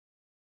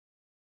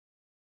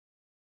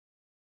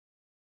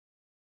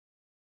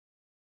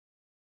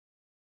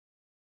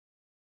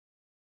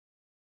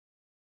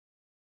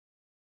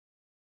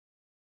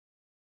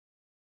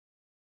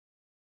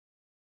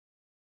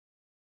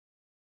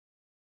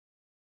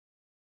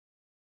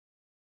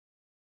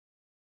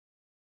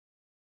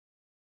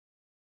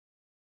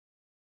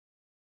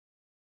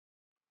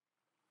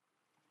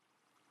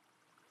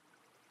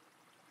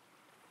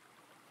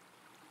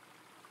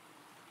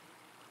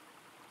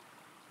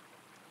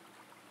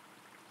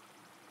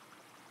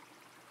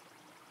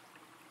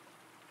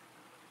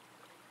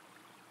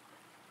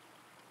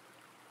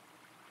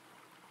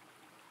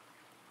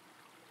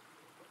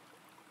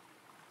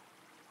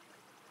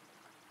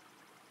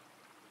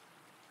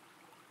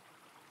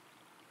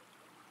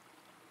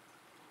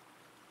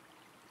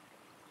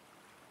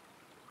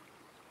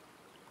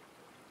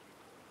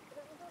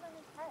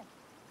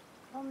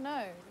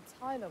no,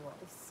 Tyler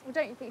was. Well,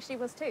 don't you think she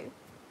was too?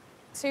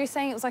 So you're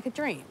saying it was like a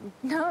dream?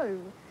 No,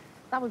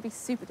 that would be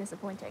super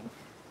disappointing.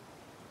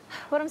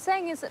 What I'm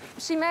saying is that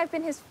she may have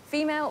been his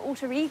female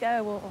alter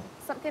ego or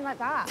something like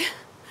that.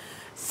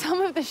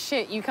 Some of the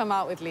shit you come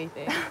out with,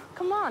 Lethe.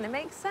 Come on, it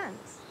makes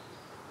sense.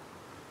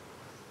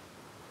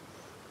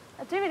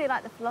 I do really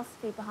like the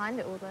philosophy behind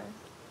it all, though.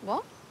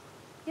 What?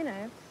 You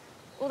know,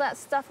 all that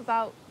stuff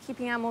about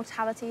keeping our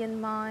mortality in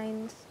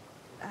mind.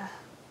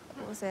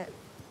 What was it?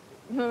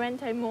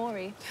 Memento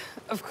mori.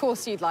 Of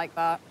course you'd like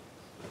that.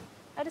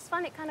 I just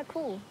find it kind of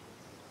cool.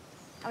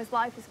 How his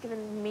life is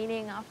given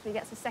meaning after he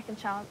gets a second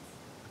chance.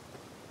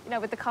 You know,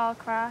 with the car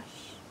crash,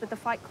 with the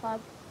Fight Club.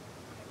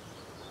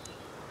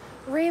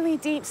 Really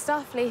deep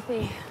stuff,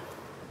 Lethe.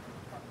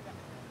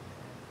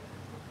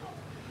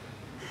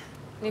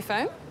 New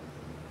phone?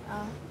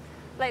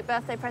 Late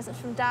birthday presents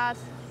from Dad.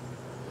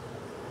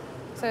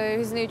 So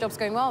his new job's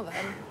going well,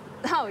 then?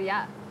 Oh,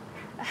 yeah.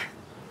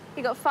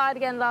 He got fired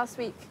again last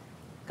week.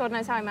 God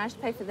knows how he managed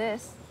to pay for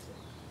this.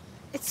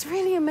 It's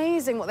really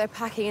amazing what they're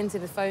packing into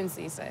the phones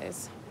these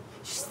days.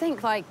 Just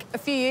think, like, a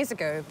few years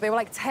ago, they were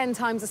like 10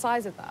 times the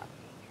size of that.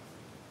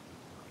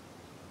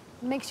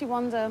 It makes you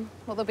wonder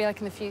what they'll be like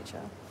in the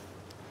future.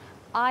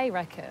 I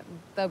reckon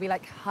they'll be,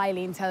 like,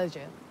 highly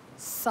intelligent,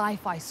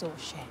 sci-fi sort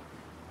of shit.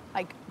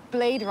 Like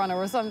Blade Runner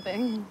or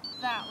something.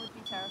 That would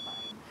be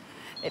terrifying.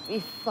 It'd be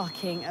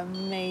fucking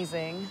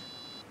amazing.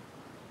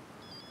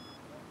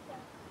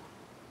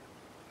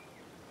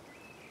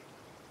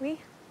 Oui,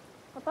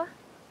 Papa?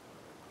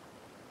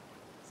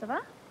 Ça va?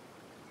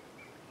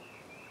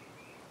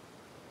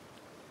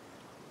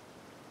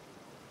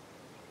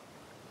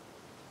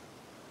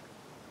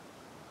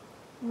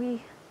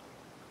 Oui.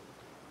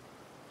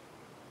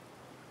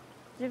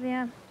 Je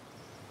viens.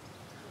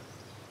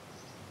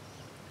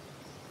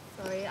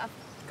 Sorry, I've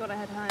got to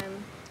head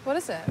home. What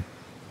is it?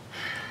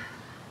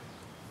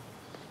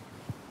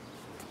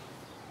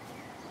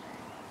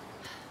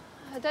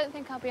 I don't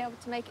think I'll be able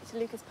to make it to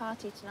Luca's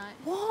party tonight.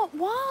 What?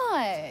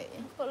 Why?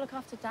 I've got to look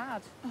after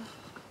Dad.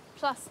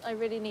 Plus, I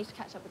really need to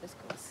catch up with this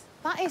course.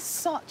 That is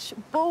such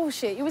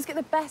bullshit. You always get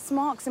the best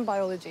marks in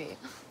biology.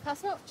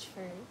 That's not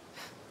true.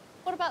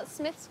 What about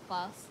Smith's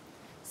class?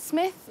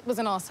 Smith was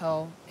an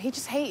asshole. He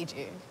just hated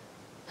you.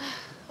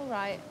 All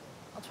right,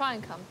 I'll try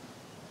and come.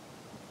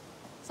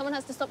 Someone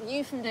has to stop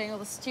you from doing all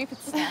the stupid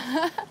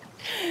stuff.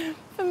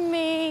 For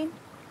me.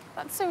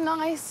 That's so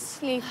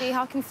nice, Lethe.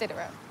 How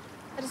considerate.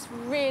 I just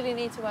really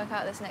need to work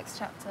out this next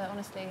chapter,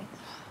 honestly.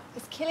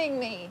 It's killing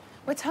me.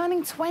 We're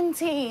turning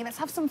 20. Let's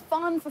have some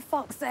fun, for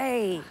fuck's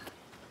sake.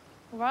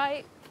 All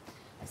right,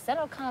 I said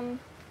I'll come,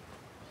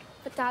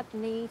 but Dad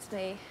needs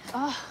me.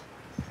 Oh.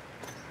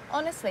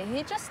 Honestly,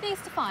 he just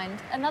needs to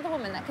find another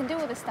woman that can do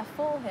all this stuff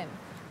for him.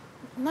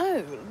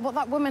 No, what,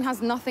 that woman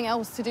has nothing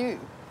else to do.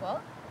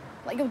 What?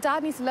 Like, your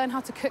dad needs to learn how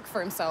to cook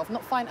for himself,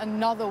 not find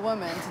another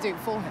woman to do it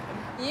for him.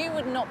 You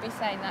would not be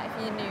saying that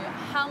if you knew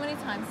how many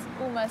times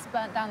almost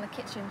burnt down the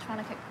kitchen trying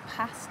to cook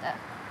pasta.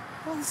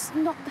 Well, that's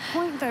not the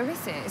point, though,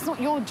 is it? It's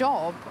not your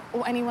job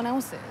or anyone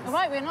else's. All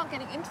right, we're not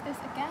getting into this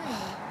again.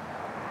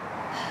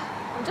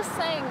 I'm just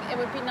saying it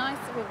would be nice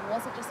if it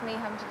wasn't just me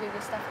having to do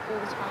this stuff all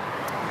the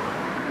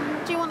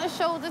time. Do you want a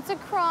shoulder to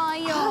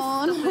cry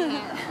on?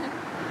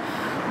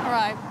 All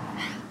right.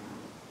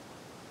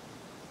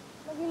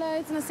 Love you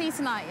loads, and I'll see you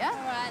tonight, yeah? All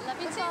right,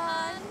 love you too,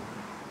 hon.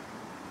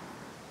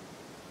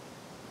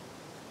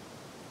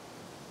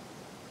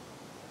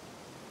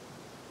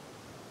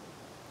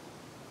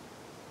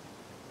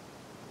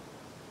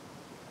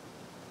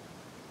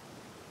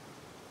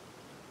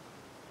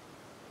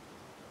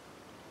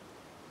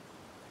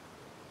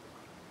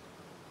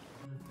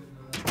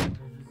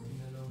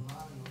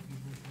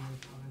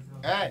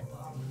 Hey,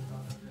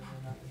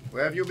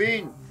 where have you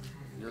been?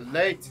 You're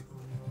late.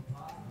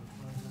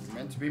 You're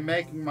meant to be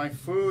making my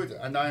food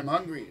and I'm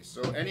hungry,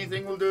 so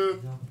anything will do.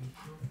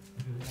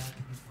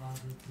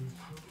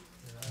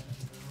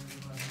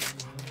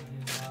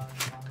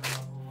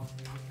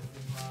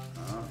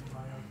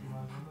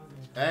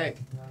 Hey,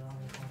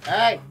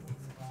 hey!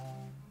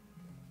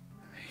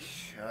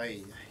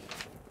 Ay.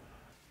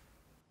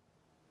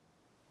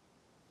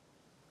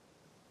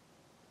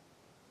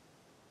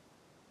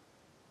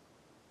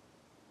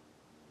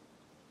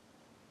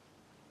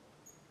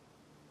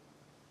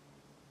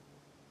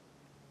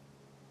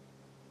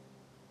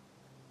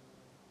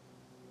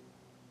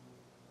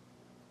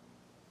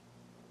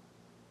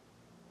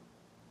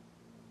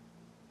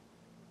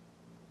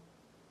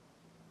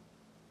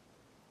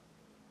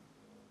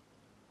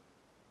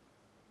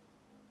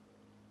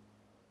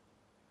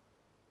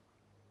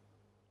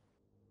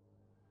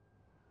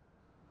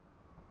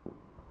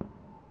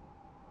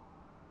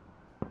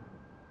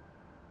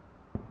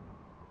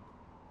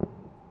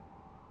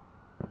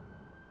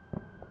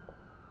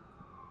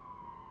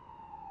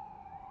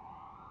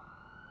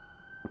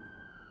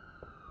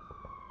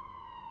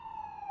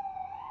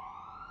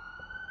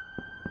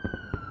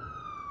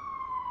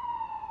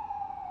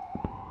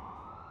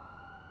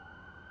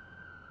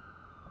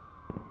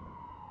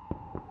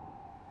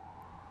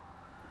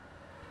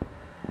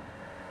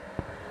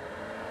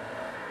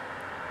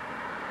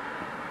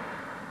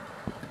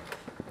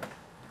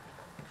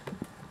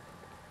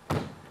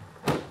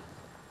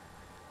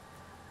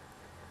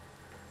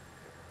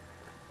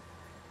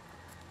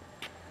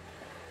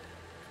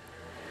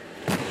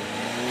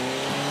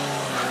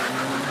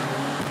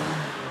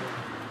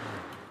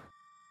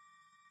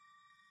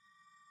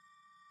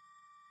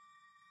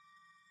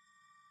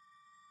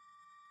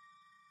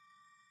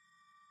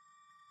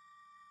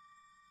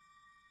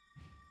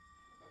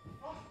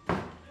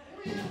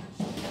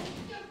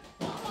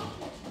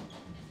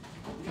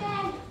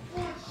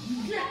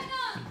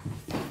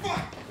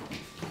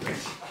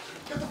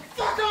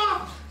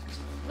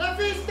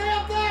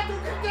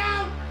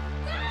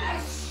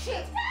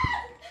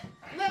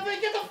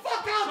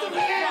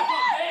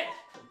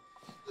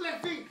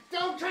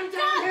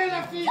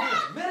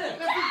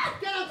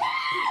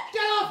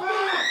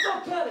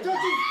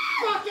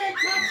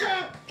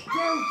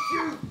 Don't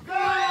you go!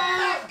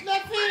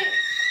 Lethe!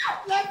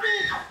 Lethe!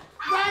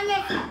 Run,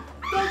 Lethe!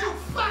 Don't you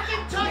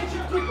fucking touch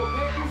it!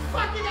 You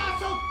fucking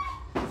asshole!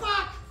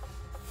 Fuck!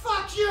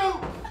 Fuck you!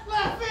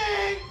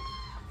 Lethe!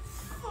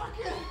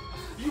 Fucking...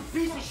 You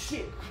piece of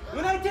shit!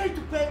 When I tell you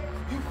to pay,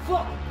 you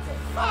fuck!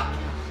 Fuck!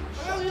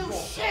 Oh, you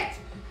shit!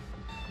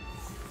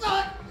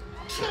 Fuck!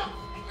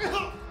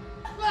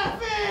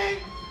 Lethe!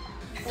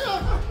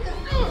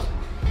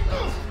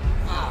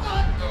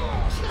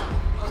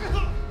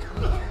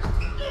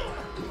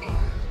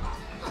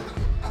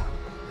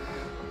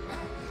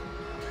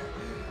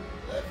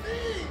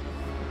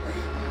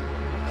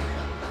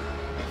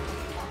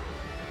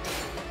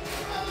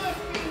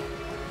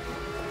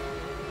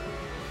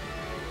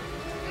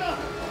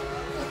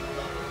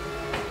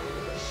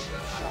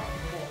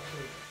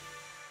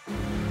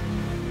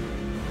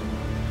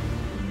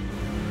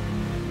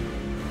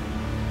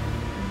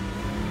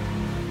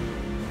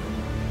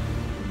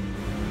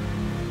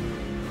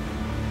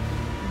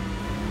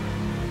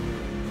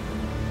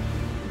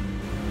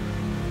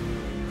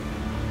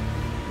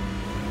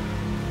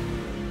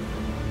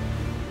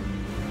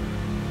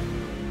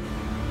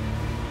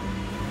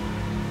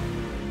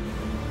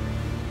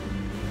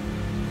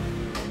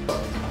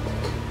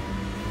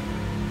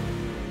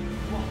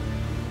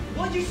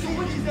 What you see?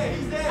 He's there,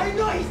 he's there! I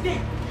know he's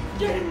there!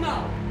 Get him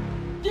now!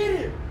 Get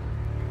him!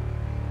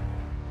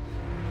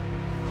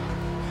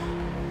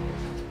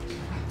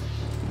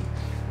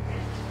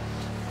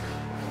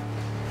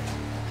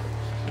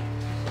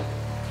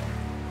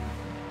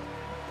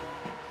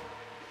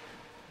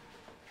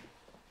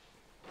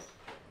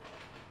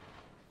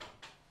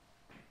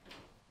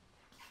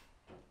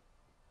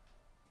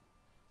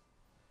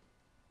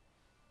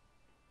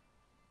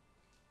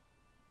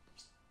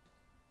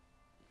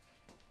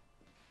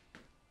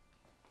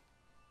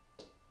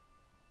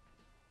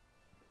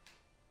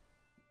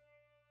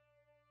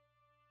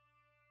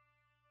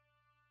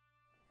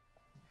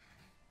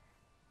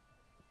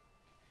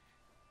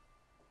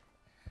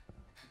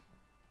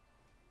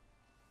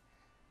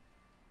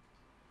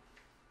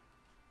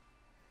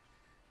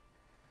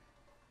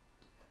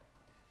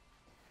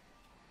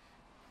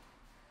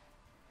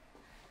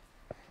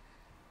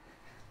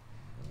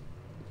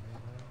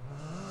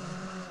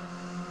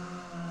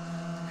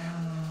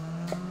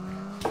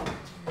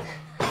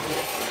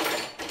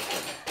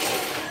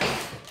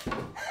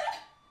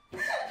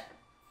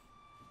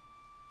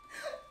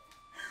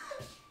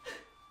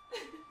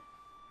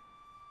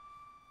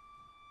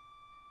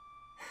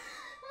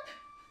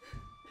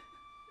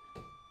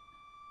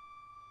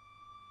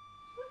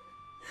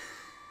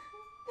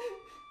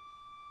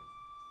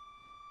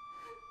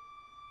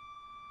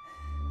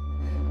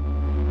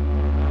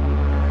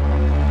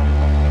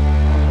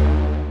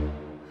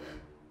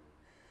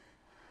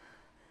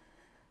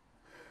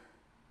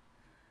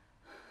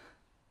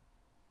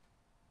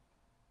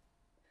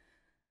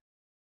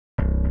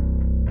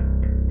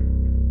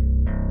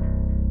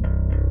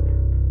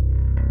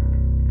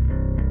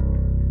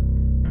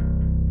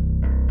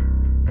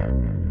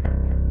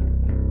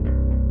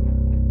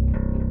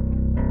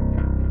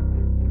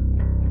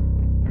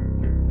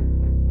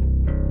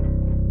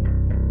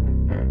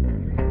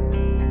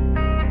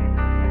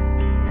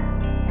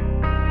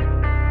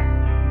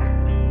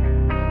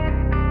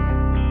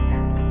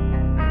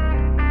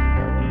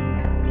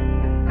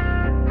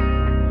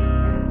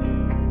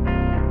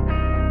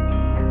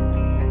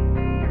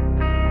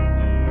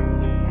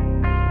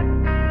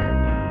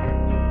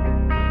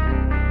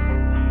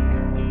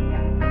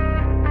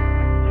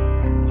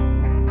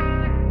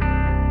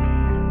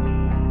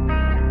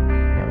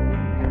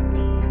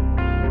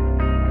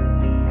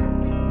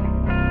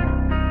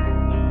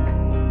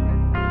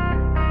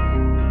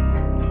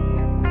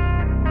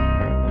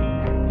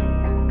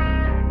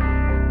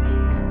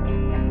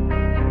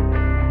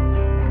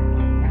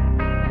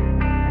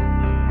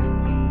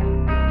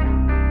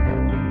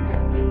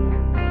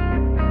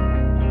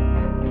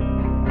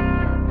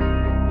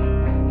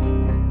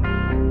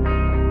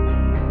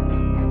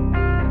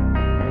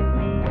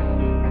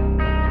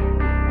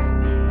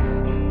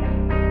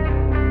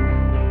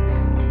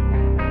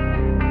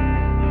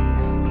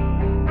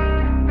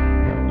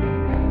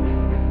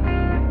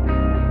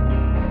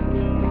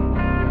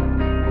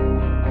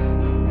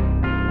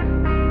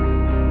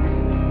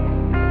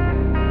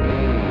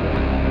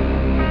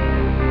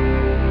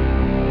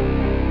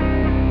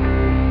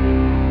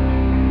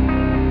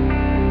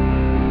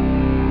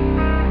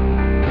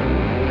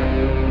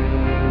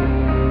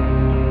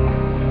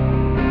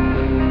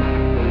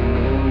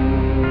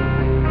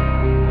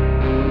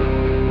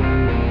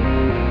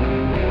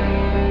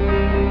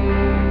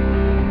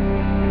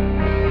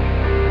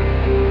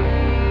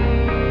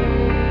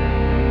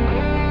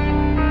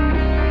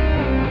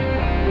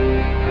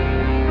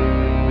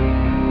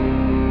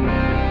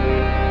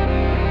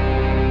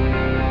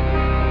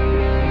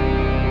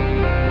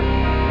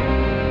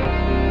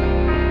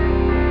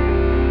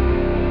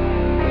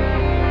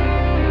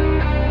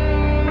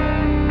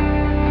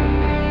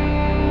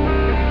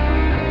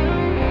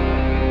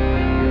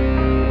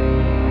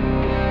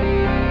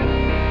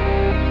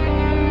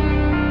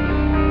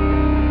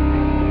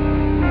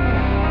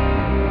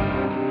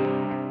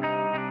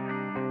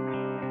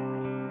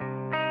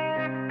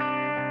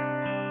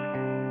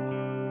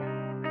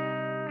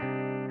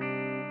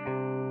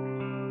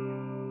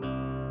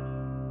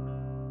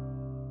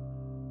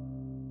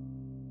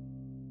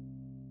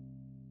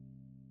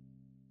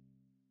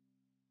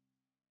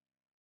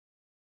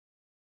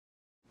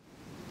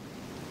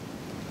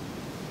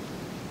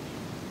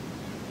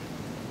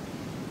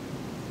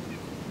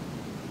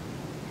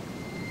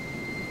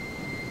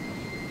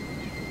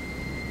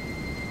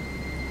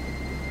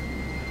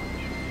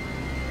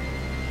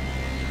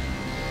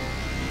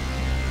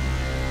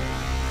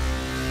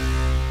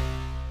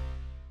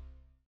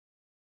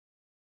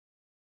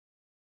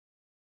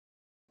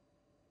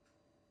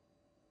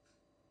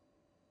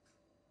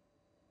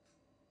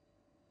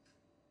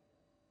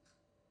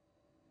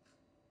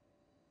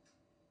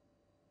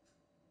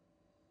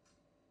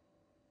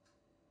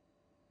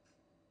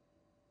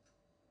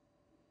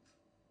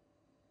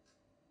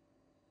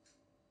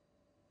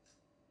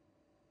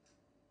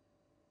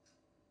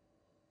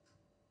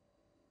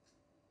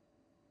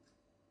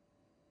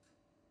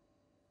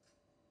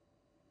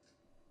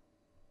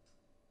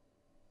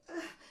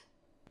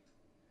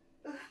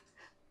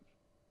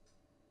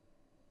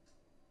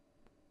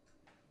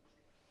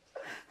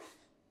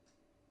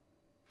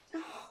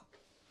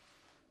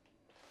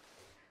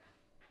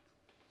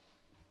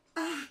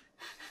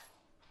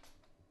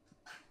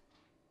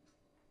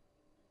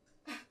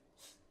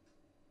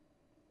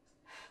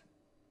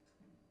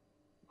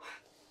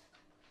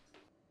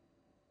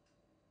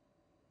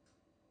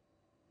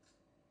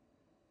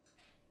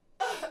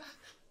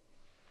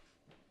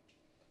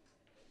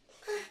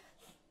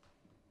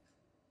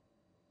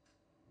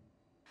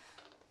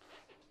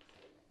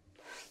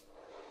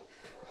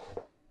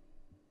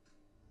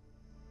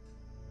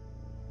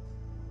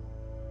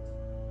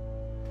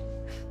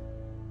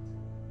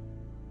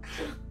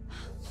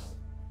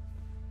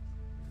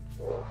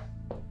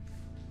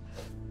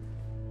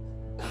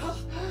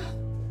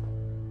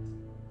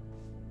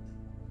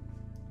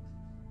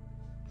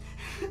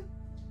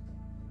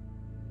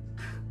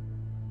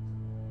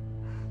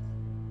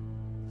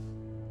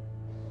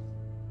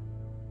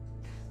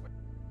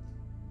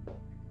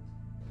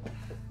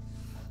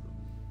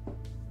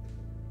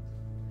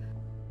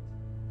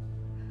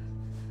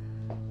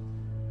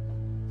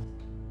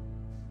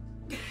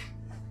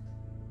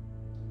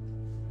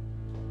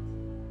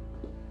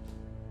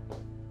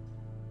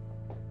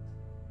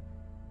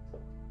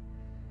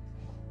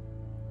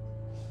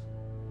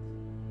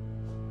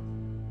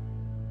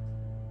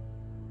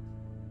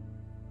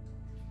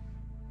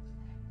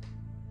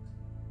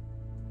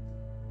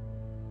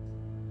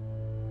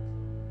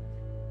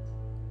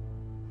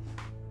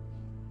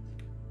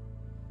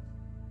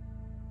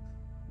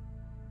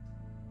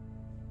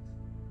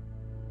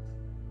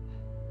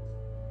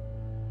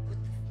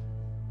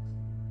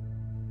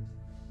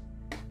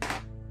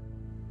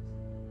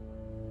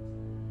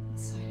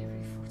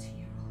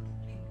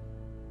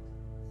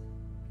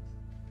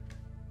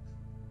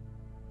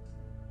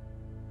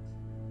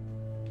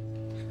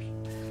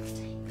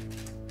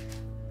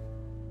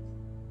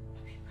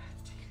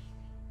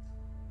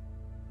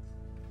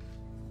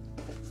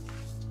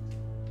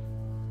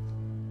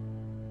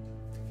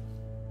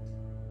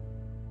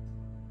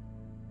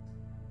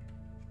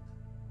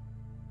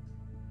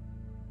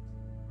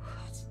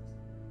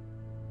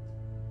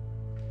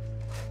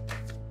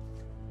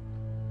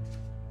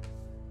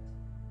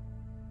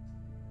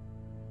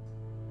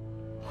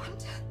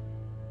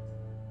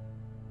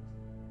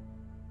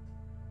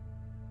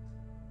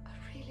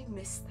 really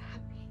miss the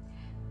happy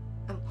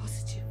and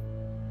positive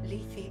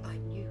Lethe I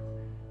knew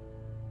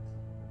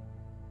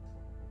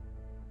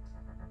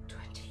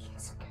 20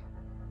 years ago.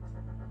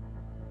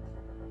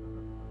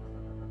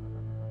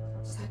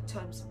 Sad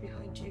times are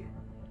behind you.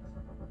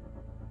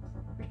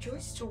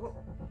 Rejoice to what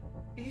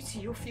beauty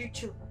your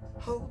future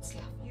holds,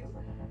 love you.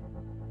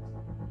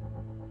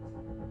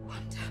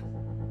 Wonder.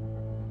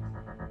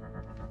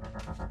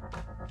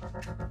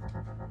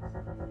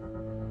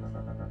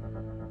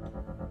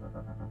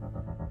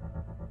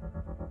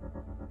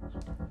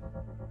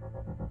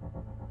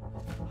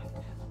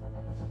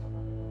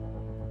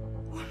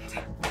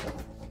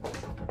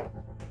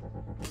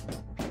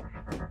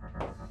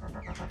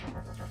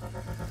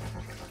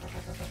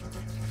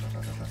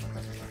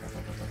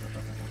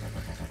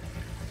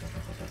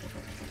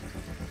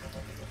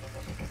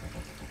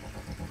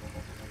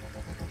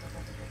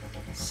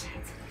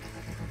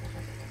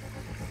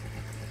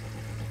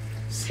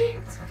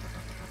 Shit.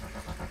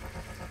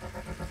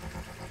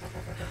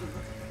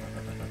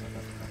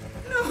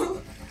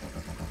 No.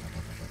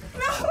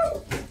 No.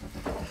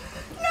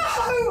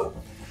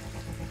 No.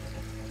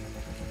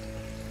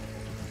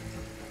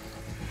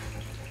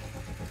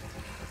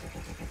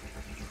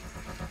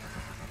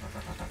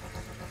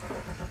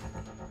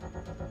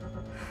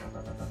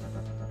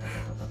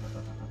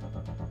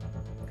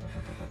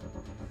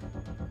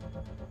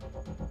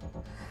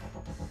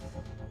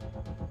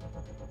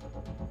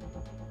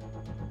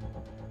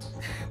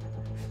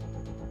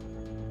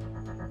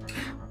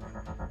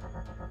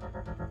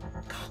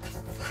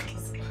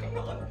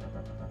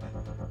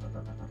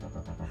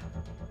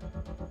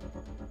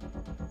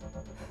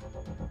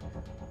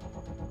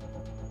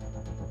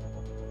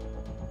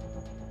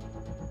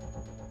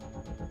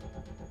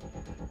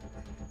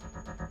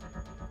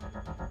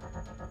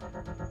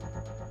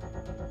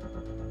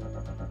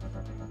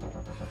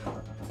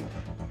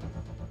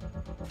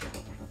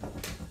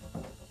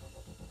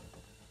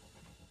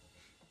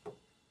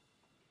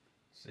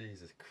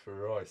 Jesus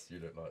Christ, you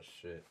look like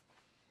shit.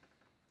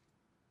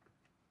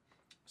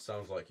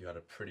 Sounds like you had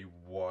a pretty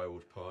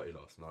wild party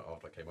last night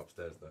after I came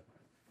upstairs though.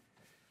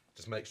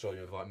 Just make sure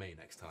you invite me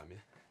next time, yeah?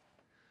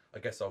 I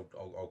guess I'll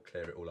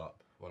clear it all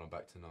up when I'm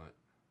back tonight.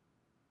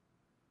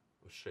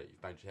 Oh shit,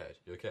 you've banged your head.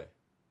 You okay?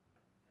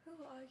 Who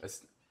are you?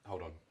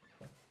 Hold on.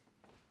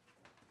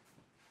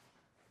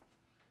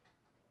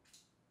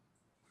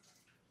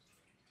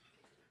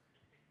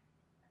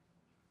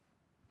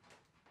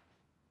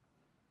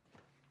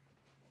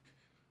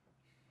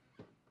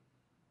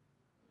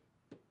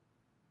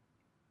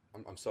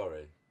 I'm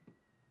sorry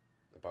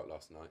about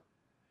last night.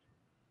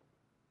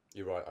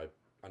 You're right,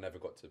 I never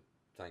got to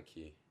thank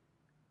you.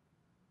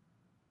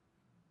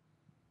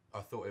 I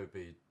thought it would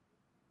be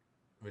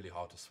really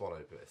hard to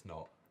swallow, but it's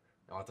not.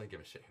 I don't give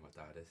a shit who my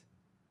dad is.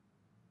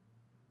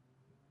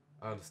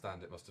 I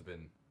understand it must have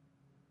been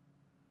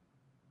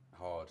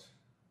hard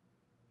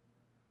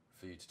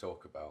for you to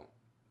talk about,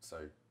 so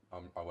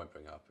I won't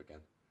bring it up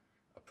again.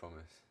 I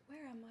promise.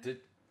 Where am I?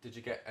 Did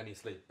you get any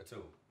sleep at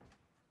all?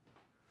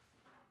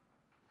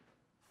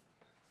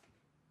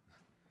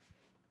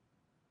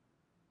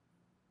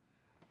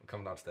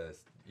 Come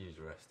downstairs, you need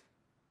to rest.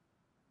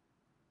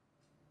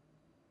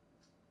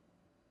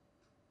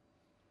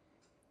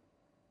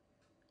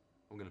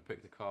 I'm going to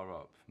pick the car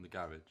up from the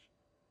garage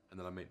and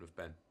then I'm meeting with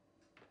Ben.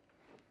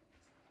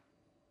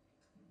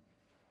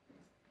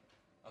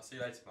 I'll see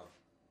you later, Mum.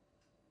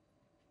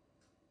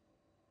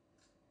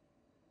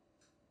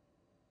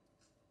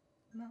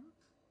 Mum?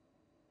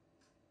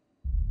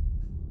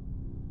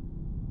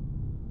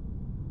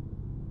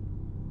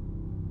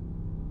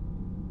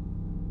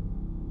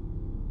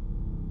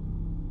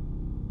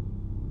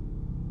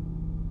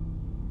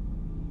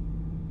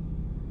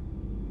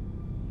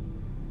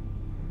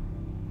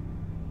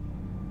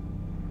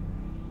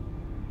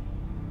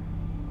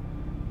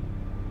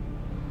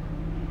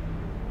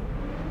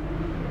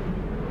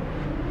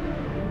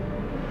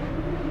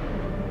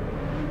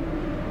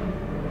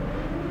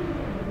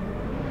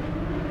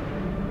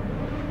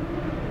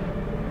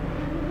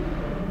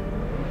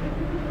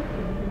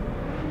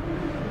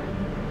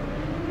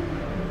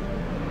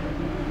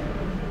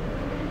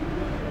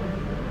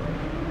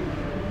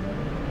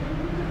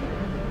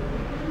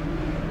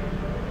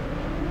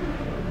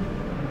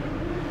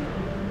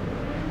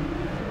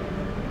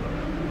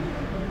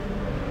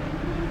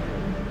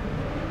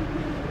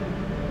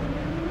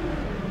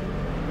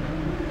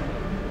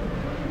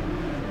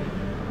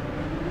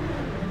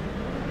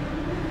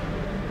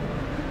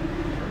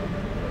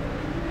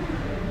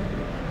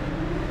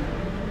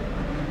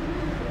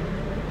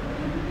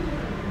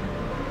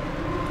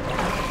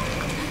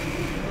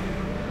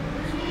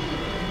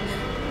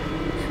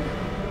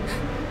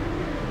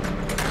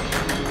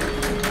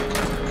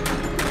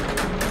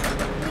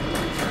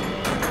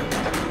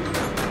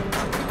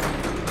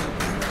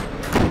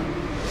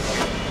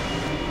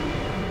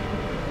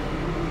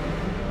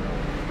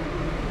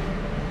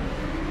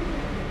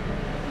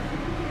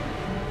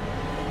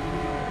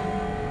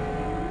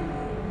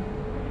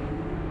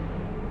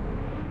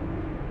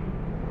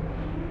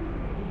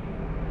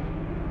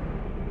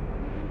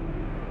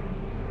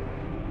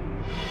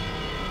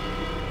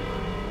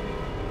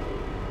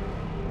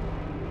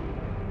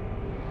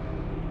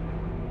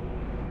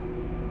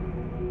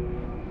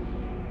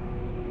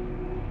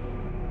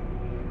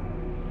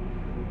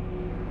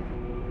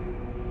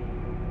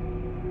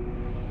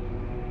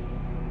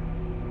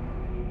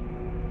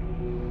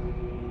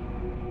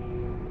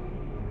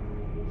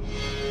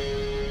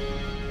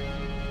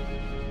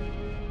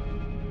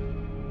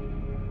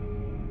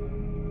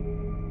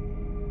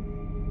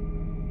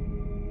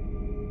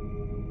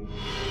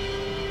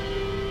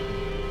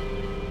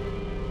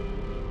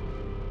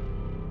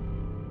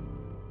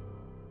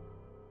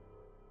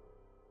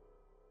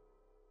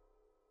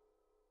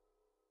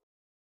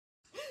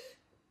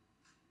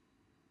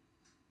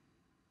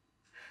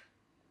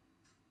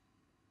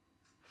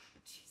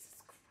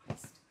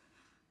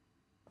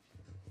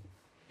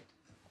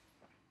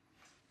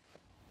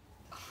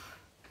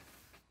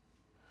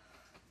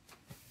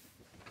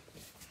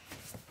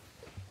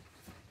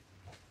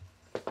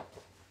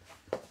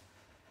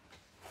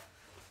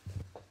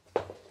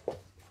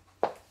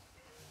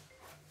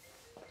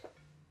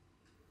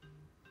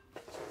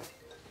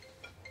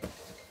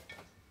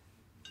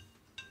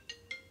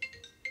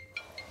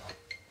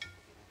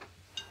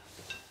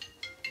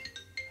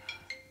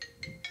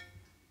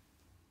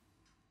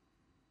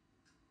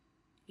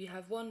 You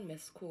have one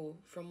missed call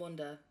from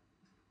Wanda.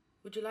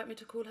 Would you like me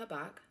to call her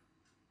back?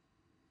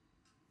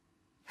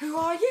 Who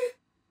are you?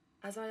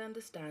 As I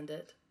understand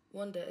it,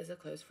 Wanda is a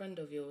close friend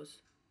of yours.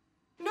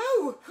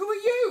 No, who are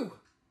you?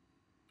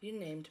 You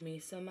named me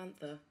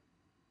Samantha.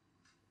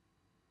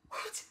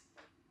 What?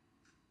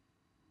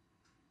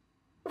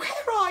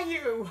 Where are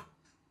you?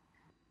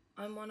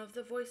 I'm one of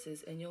the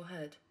voices in your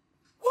head.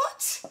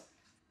 What?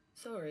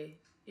 Sorry,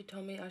 you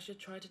told me I should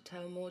try to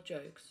tell more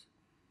jokes.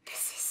 This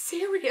is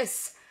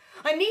serious.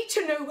 I need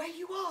to know where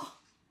you are.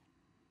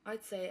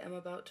 I'd say I'm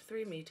about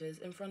 3 meters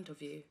in front of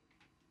you.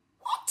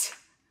 What?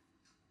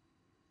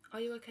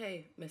 Are you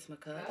okay, Miss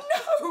McCurt?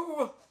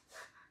 No!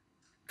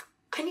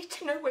 I need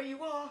to know where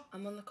you are.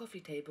 I'm on the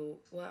coffee table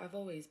where I've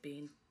always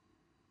been.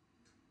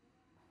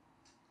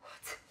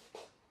 What?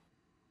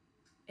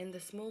 In the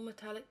small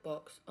metallic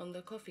box on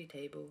the coffee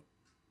table.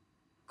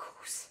 Of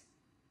course.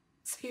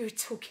 So you're a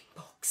talking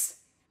box.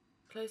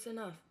 Close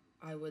enough,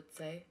 I would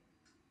say.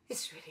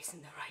 This really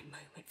isn't the right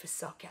moment for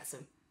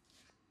sarcasm.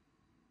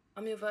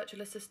 I'm your virtual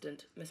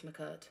assistant, Miss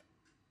McCurt.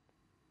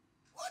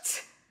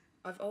 What?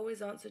 I've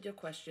always answered your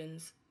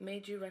questions,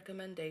 made you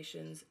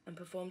recommendations, and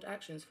performed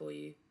actions for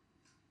you.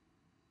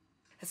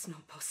 That's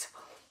not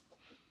possible.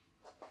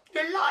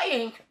 You're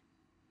lying!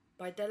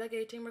 By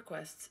delegating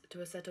requests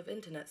to a set of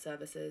internet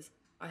services,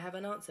 I have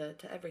an answer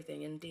to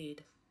everything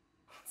indeed.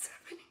 What's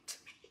happening to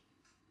me?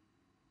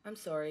 I'm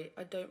sorry,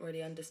 I don't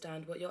really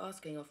understand what you're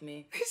asking of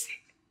me. This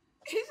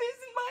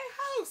isn't my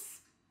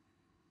house.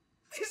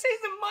 This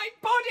isn't my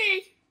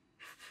body.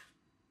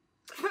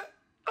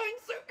 I'm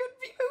so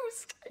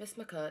confused. Miss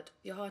McCurt,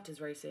 your heart is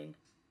racing.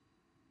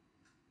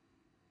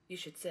 You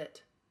should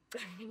sit.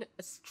 I'm in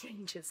a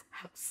stranger's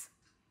house.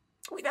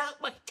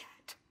 Without my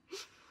dad.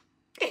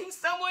 In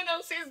someone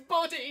else's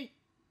body.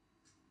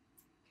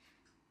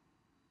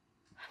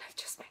 And I've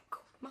just been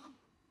called Mum.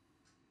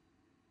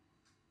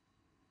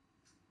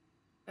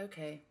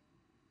 Okay.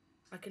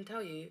 I can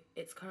tell you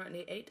it's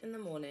currently 8 in the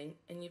morning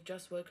and you've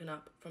just woken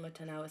up from a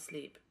 10-hour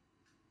sleep.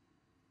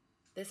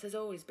 This has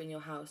always been your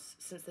house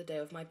since the day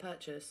of my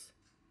purchase.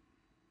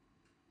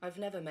 I've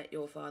never met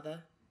your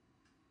father,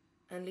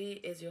 and Lee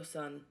is your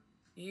son.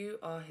 You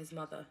are his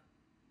mother.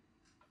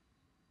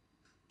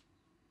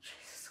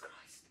 Jesus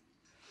Christ.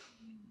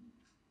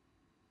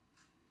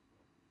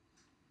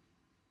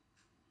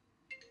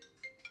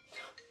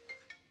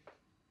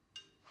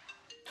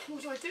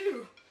 What do I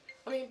do?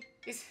 I mean,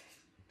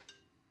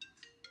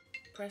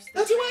 Press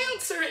how the, do I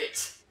answer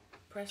it?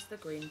 press the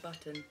green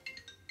button.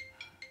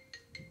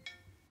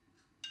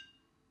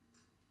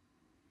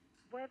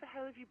 Where the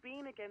hell have you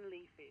been again,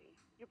 Lethe?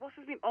 Your boss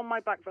has been on my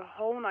back the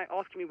whole night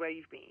asking me where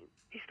you've been.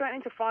 He's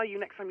threatening to fire you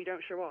next time you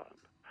don't show up.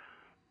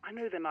 I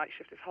know the night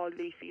shift is hard,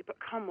 Lethe, but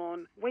come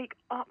on, wake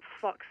up,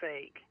 for fuck's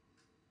sake.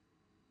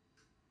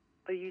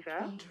 Are you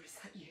there? Wanda, is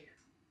that you?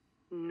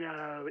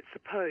 No, it's the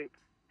Pope.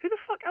 Who the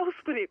fuck else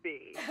would it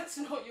be? That's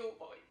not your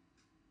voice.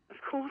 Of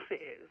course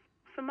it is.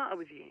 What's the matter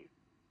with you?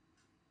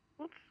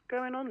 What's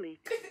going on,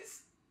 Lethe?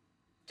 This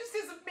just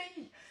isn't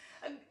me.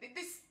 And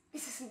this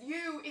isn't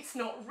you. It's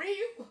not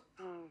real.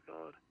 Oh,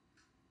 God.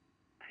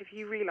 Have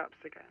you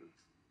relapsed again?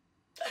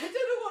 I don't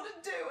know what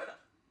to do, and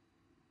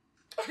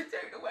I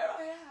don't know where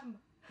I am.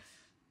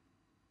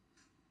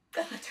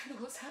 And I don't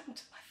know what's happened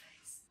to my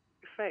face.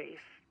 Your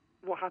face?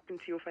 What happened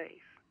to your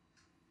face?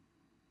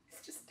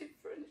 It's just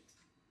different.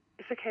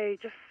 It's okay,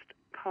 just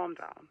calm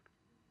down.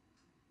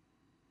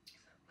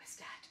 Where's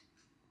Dad?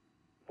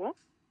 What?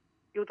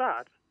 Your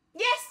dad?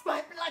 Yes,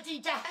 my bloody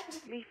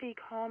dad! Lethe,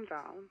 calm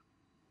down.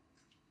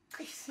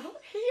 He's not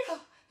here.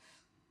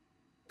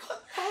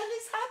 What the hell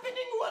is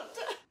happening,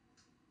 Wanda?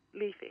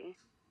 Lethe?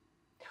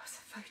 There was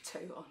a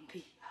photo on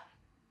the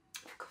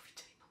coffee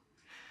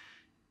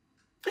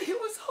table. He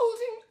was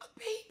holding a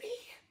baby.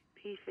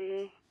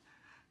 Lethe?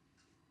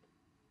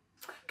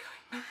 I'm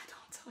going mad,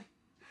 aren't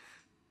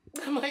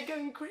I? Am I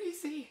going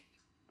crazy?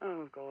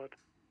 Oh, God.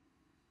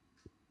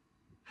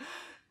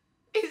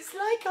 It's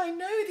like I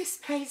know this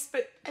place,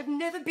 but I've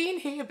never been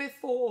here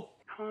before.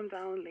 Calm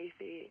down,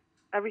 Lethe.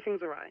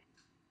 Everything's all right.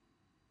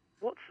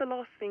 What's the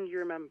last thing you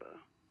remember?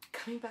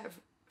 Coming back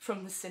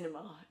from the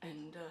cinema,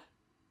 and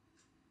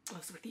I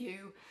was with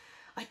you.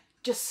 I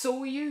just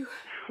saw you.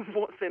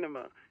 What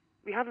cinema?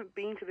 We haven't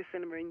been to the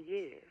cinema in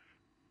years.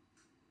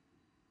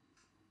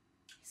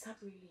 Is that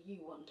really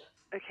you, Wanda?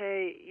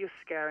 Okay, you're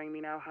scaring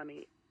me now,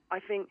 honey. I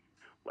think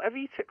whatever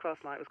you took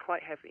last night was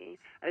quite heavy,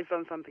 and it's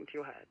done something to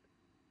your head.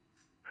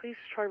 Please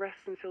try rest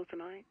until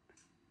tonight.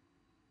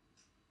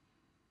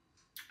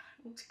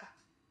 And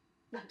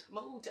I'm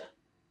older.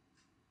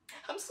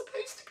 I'm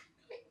supposed to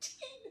be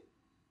 19.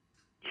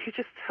 You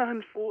just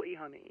turned 40,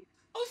 honey.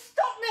 Oh,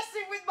 stop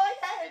messing with my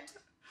head!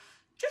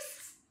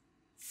 Just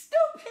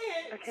stop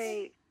it!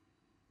 Okay,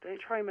 don't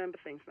try and remember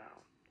things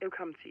now. It'll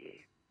come to you.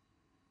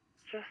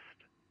 Just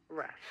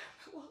rest.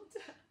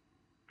 Wanda.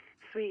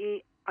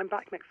 Sweetie, I'm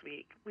back next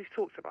week. We've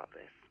talked about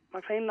this.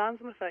 My plane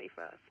lands on the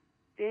 31st.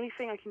 The only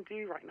thing I can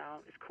do right now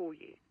is call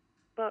you.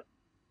 But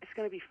it's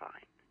going to be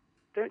fine.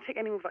 Don't take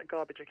any more of that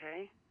garbage,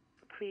 okay?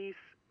 But please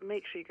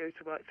make sure you go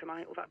to work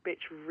tonight or that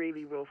bitch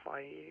really will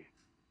fire you.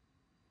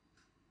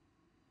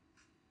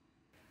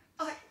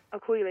 I'll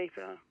call you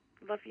later.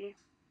 Love you.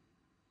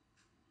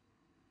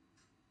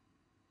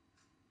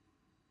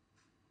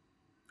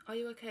 Are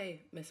you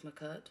okay, Miss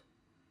McCurt?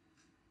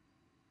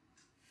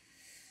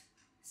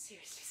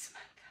 Seriously,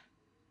 Samantha.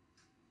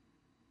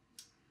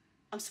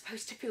 I'm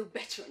supposed to feel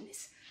better in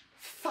this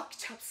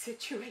fucked up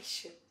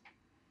situation.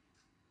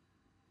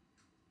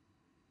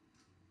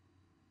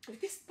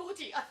 With this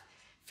body, I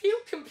feel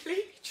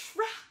completely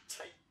trapped.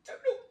 I don't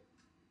know.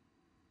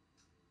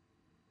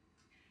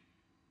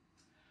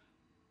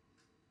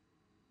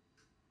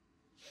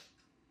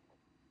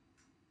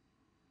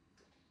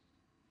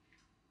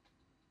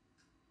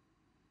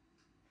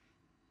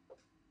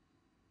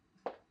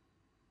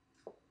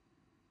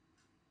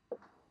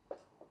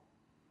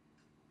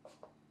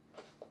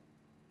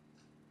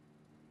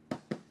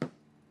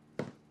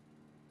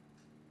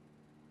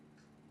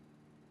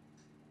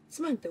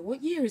 Samantha,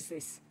 what year is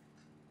this?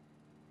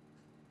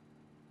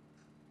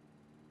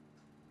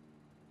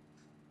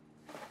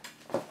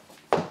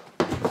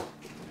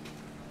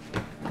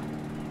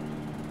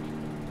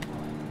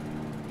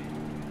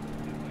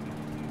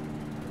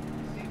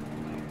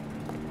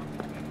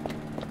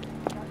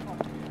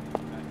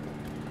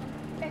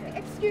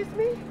 Excuse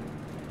me?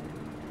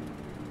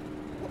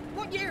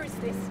 What year is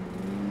this?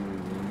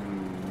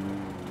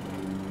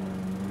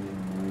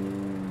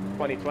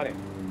 2020.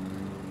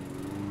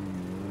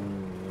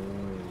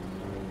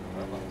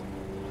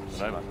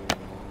 Very much.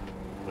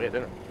 Weird,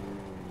 isn't it?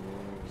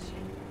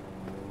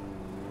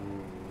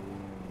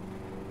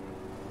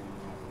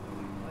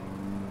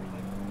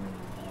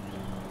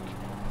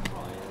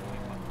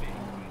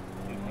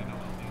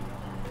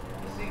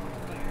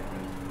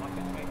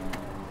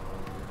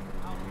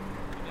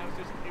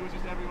 It was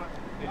just everywhere.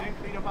 They didn't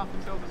clean up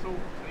themselves at all.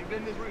 And you've been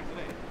in this room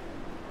today.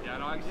 Yeah,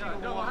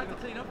 no, I had to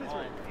clean up his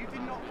room. You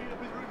did not clean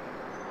up his room.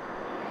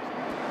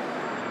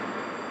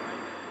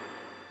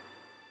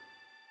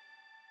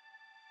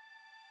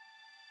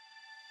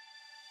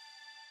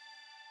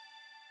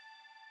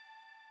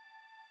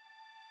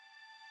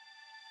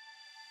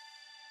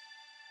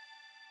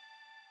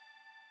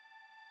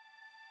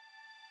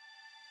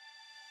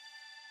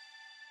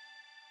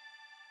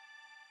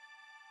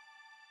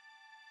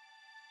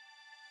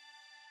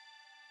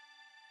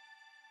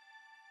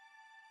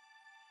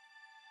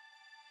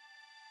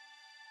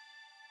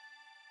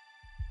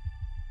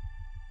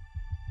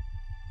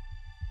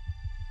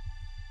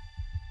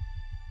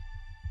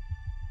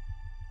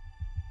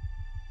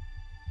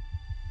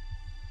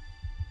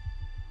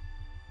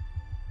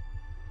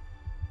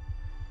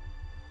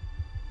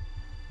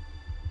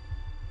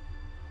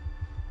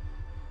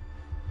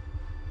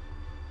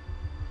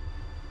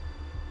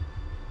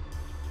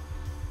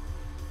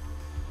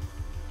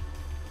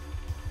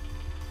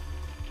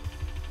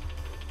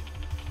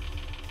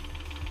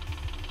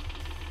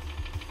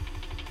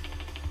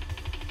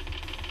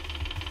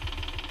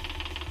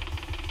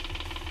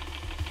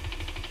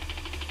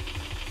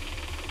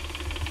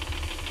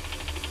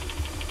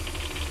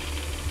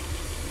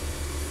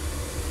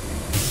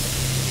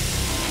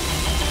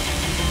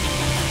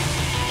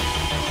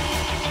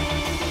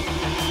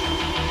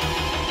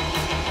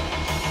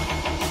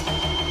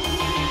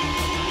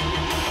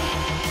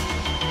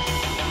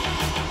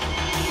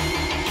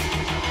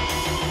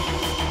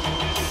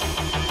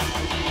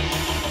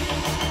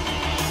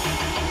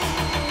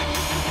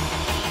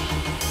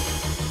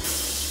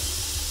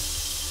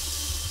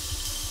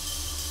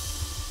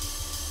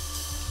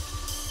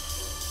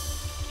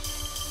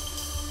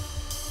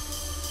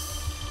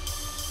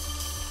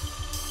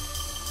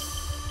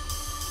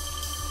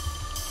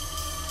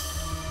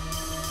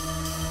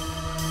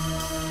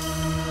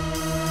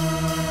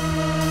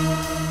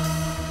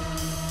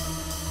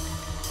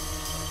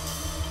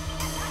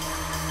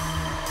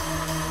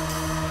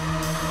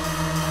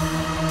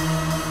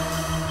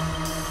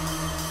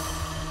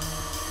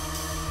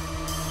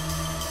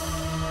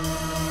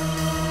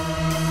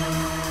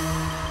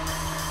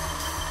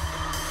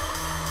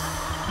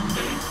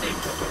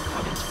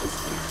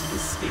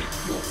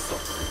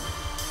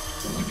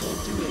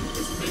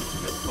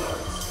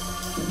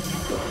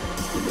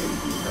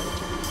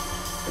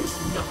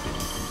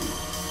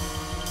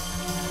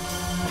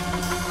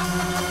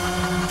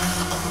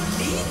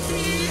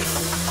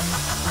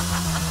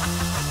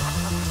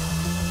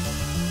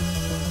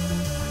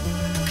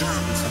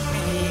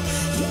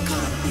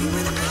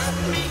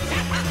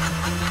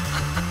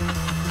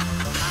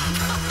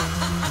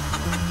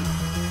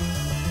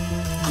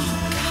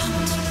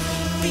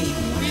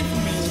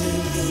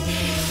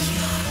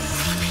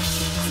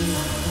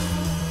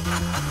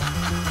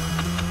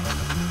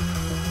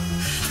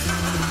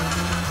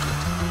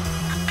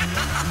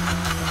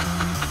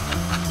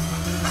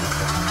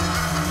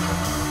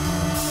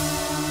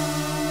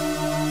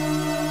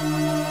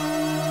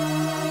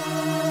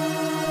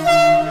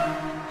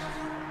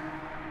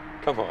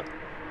 Come on.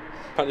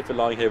 Apparently for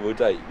lying here all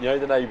day. You know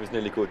the neighbours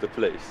nearly called the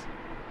police.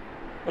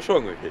 What's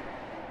wrong with you?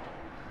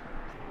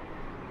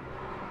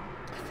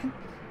 I think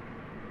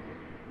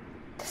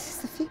this is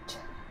the future.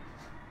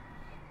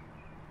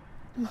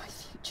 My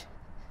future.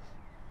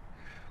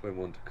 When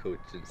Wanda called,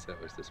 you didn't say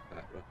it was this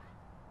bad, right?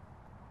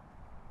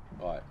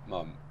 Right,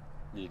 Mum,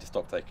 you need to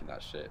stop taking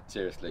that shit.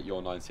 Seriously,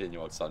 your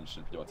 19-year-old son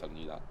shouldn't be the one telling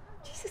you that.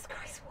 Jesus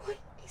Christ, why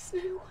is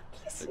no one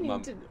listening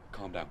Mum, to me?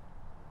 calm down.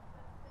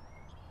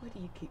 Why do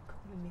you keep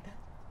calling me that?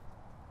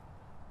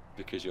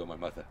 Because you're my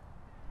mother.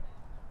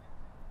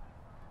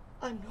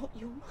 I'm not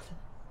your mother.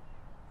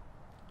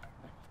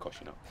 No, of course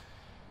you're not.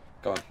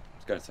 Go on,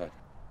 let's go inside.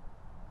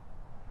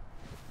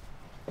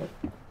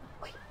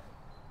 Wait,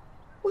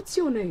 what's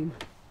your name?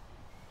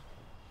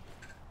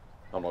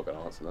 I'm not going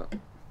to answer that.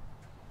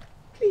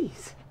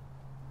 Please.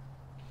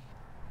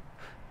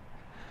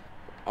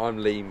 I'm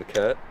Lee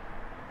McCurt.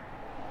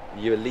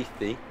 You are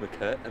Lethe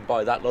McCurt, and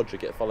by that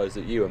logic it follows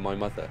that you are my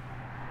mother.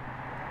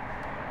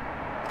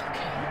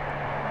 Okay.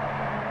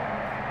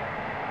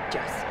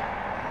 Just.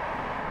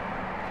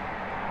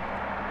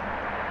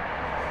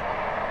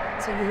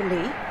 So you're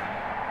Lee?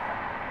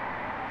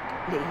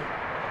 Lee.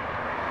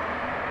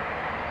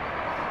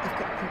 I've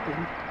got a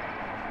problem.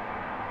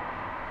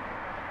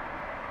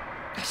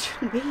 I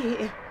shouldn't be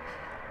here.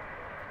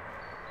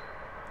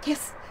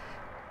 Yes,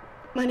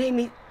 my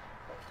name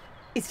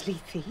is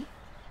Lethe.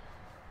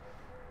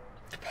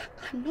 But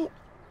I'm not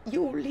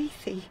your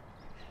Lethe.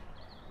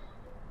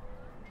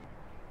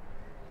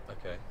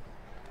 Okay.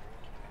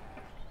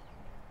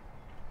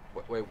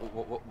 Wait,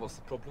 what's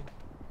the problem?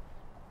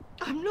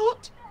 I'm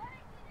not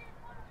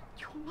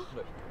your mum.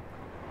 Look.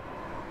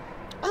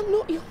 I'm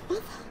not your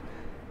mother.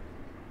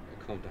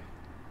 Calm down.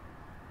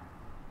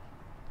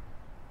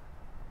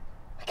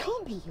 I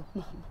can't be your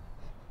mum.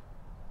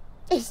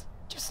 It's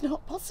just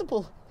not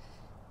possible.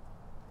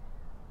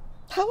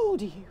 How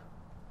old are you?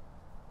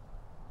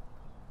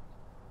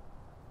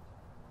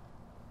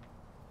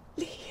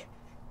 Lee,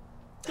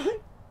 I'm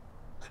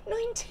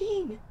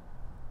 19.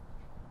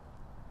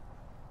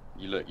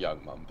 You look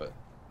young, Mum, but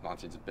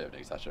 19's a bit of an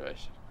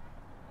exaggeration.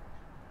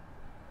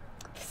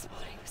 This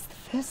morning was the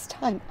first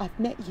time I've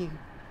met you in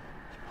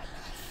my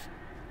life.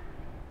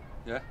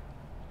 Yeah?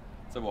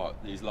 So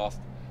what, these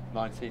last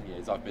 19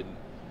 years I've been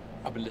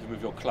living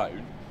with your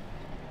clone?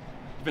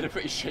 You've been a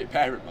pretty shit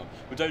parent, Mum.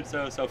 But don't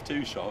sell yourself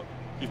too short.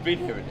 You've been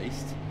here at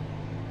least.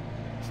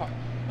 Fuck,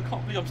 I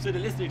can't believe I'm still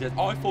listening to this.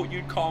 I thought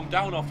you'd calm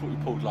down after what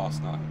we pulled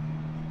last night.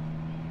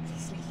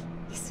 Please, Lee,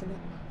 listen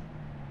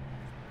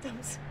up. I'm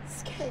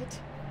scared.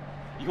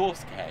 You're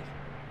scared?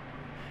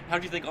 How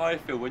do you think I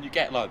feel when you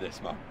get like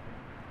this, Mum?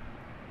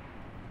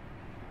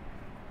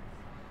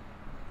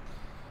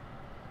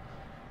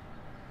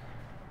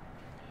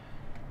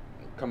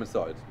 Come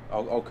inside.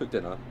 I'll cook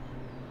dinner.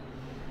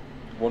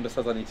 Wanda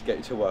says I need to get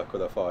you to work or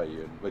they'll fire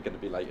you, and we're going to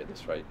be late at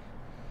this rate.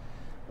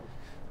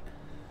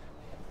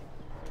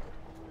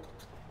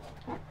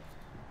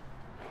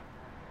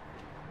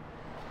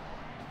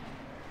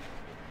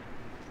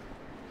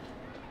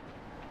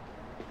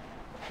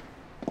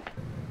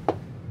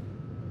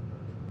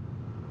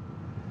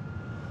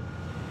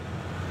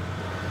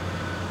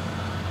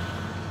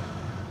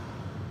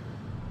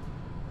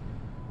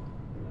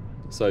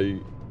 So,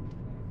 you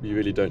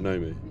really don't know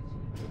me?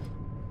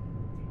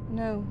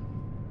 No.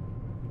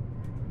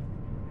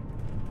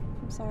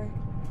 I'm sorry.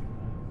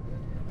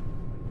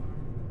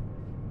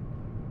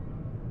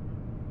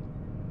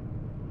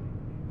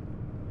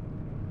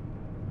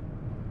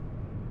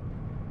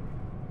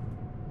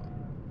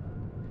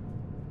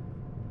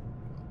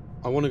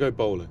 I want to go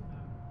bowling.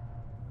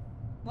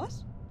 What?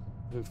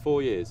 In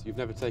 4 years, you've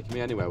never taken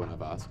me anywhere when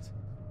I've asked.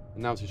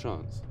 And now's your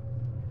chance.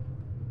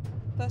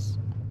 But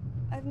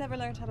I've never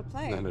learned how to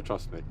play. No,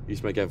 trust me. You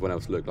used to make everyone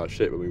else look like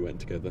shit when we went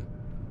together.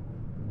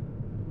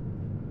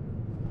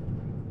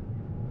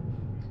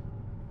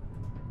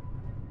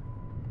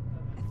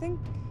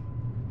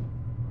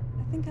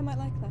 I think I might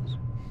like that.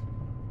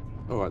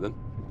 All right, then.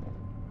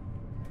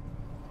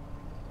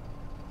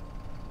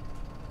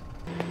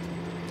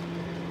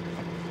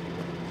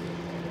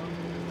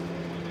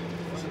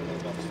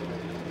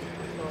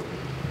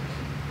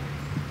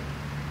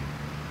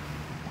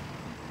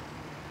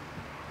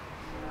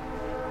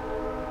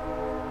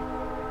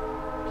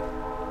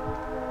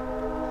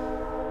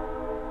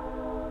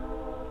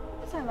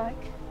 What I like.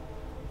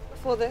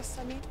 Before this,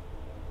 I mean.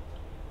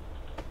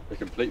 A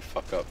complete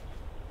fuck up.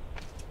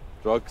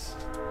 Drugs,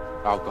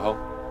 alcohol,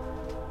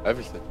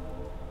 everything.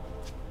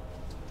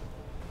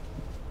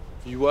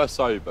 You were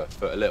sober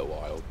for a little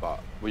while,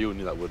 but we all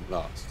knew that wouldn't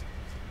last.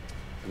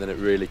 And then it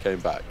really came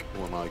back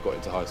when I got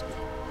into high school.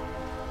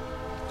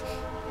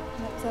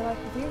 What was I like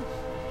with you?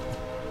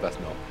 That's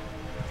not.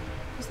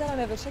 You said I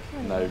never took you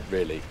anywhere. No,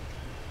 really.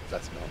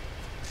 That's not.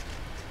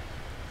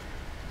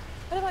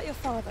 What about your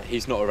father?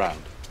 He's not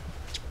around.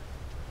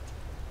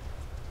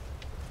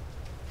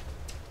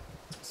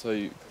 So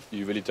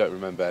you really don't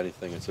remember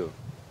anything at all?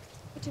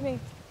 What do you mean?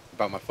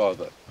 About my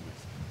father?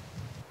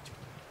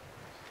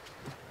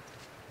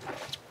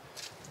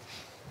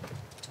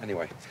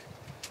 Anyway,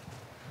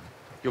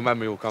 your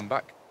memory will come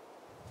back.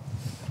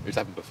 It's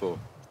happened before.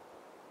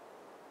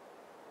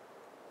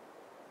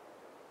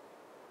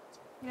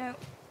 You know,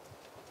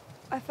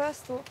 I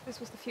first thought this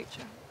was the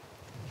future.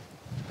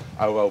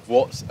 Oh well,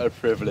 what a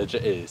privilege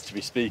it is to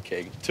be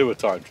speaking to a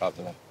time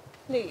traveller.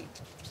 Lee,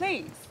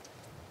 please.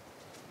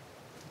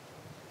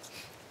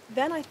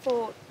 Then I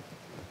thought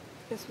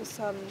this was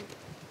some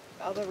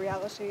other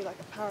reality, like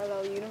a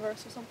parallel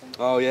universe or something.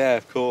 Oh yeah,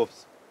 of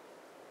course.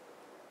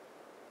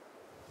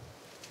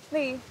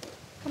 Lee,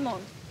 come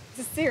on.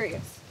 This is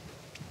serious.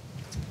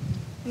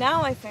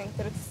 Now I think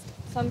that it's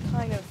some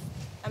kind of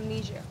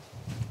amnesia.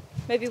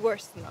 Maybe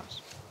worse than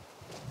that.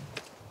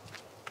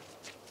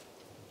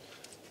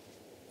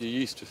 You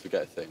used to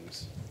forget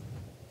things.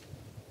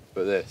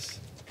 But this,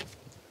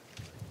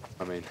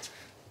 I mean...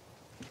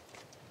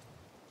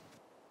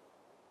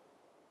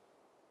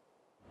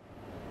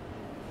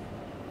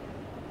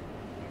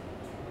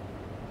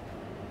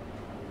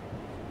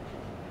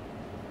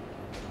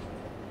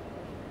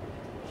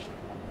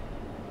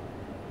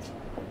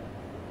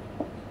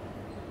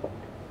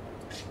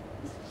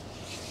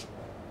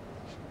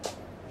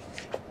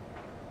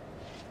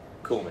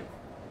 Call me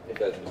if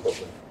there's any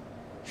problem.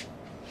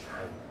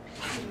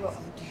 You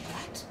won't do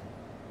that.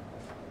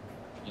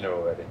 You know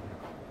already.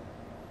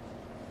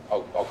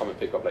 I'll come and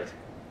pick up later.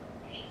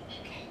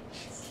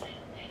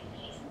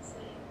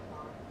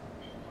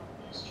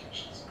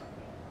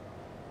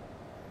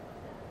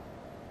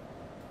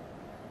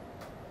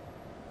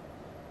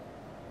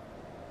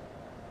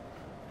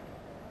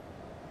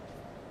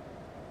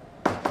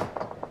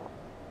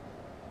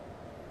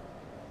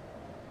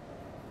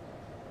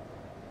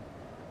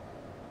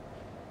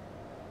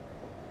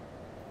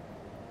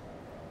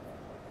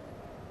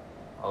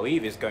 Oh,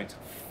 Eve is going to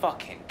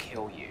fucking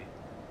kill you.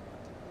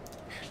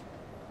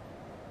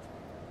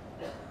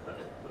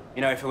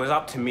 You know, if it was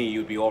up to me,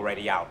 you'd be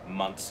already out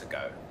months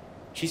ago.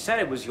 She said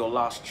it was your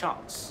last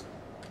chance.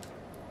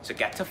 So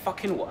get to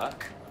fucking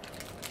work.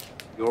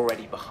 You're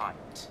already behind.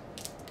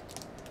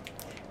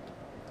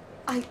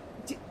 I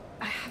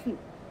haven't...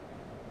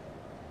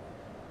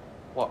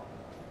 What?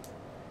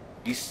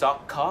 You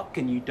suck cock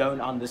and you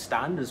don't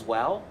understand as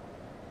well?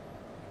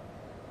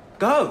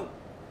 Go!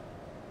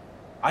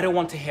 I don't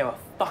want to hear a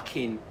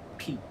fucking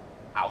peep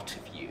out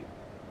of you.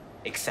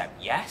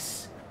 Except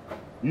yes,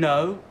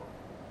 no,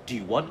 do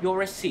you want your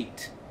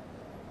receipt?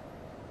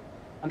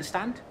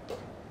 Understand?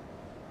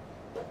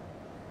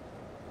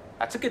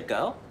 That's a good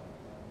girl.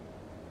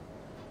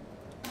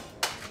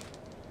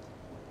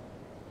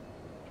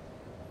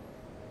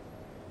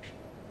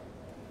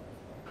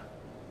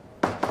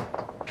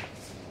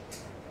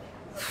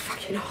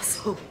 Fucking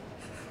asshole.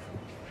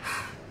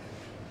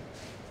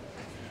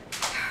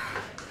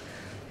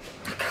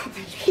 I can't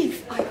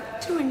believe I'm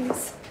doing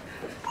this.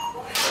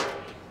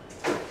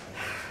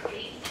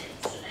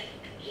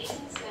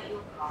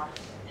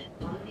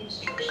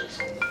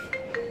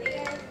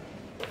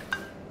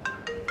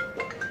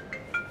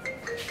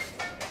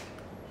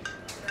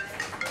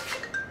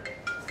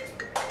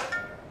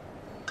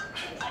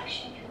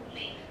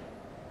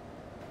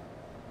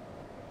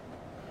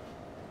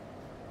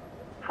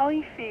 How are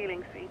you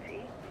feeling,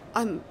 sweetie?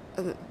 I'm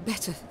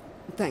better,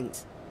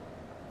 thanks.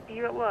 Are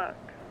you at work?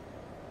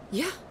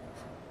 Yeah.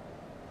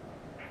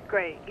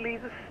 Great.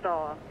 Lee's a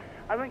star.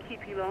 I won't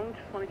keep you long.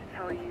 Just wanted to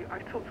tell you,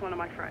 I've talked to one of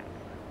my friends.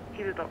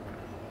 He's a doctor.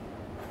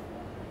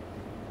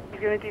 He's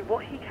going to do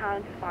what he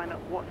can to find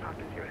out what's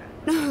happened to your head.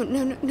 No.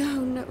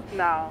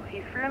 Now,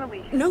 he's free on a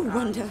weekend. No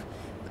wonder.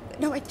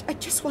 No, I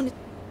just want to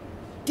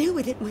deal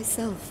with it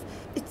myself.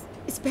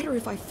 It's better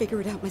if I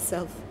figure it out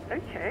myself.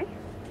 Okay.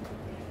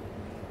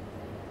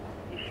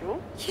 You sure?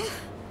 Yeah.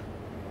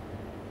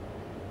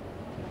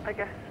 I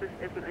guess this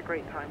isn't a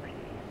great time for you.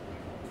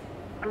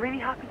 I'm really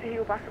happy to hear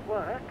you're back at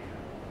work.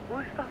 All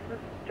this stuff was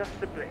just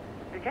a blip,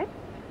 okay?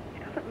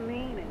 It doesn't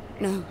mean anything.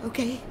 No,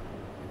 okay.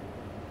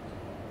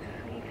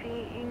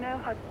 Sweetie, you know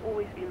I've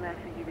always been there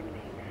for you and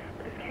me,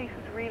 but this case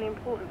is really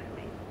important for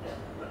me.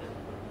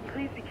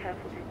 Please be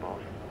careful with your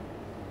boss.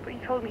 What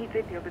you told me he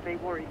did the other day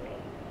worried me.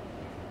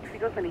 If he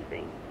does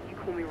anything, you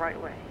call me right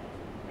away,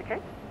 okay?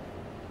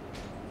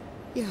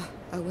 Yeah,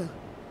 I will.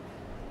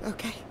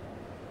 Okay.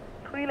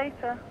 Call you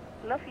later.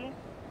 Love you.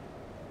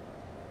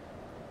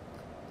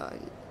 I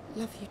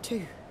love you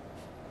too.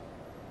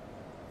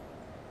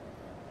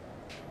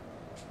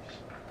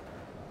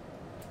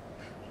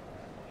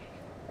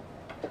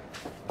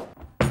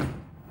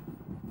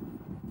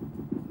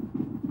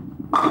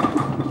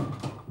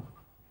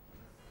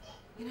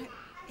 You know,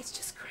 it's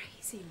just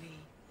crazy,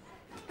 Lee.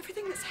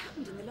 Everything that's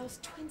happened in the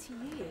last 20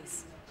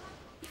 years.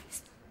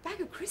 This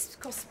bag of crisps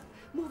costs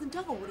more than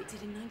double what it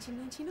did in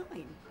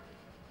 1999.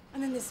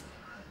 And then there's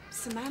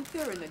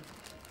Samantha and the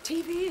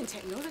TV and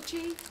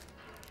technology.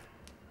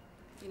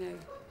 You know,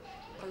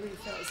 I really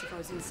felt as if I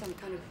was in some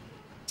kind of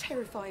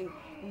terrifying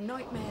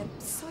nightmare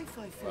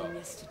sci-fi film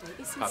yesterday.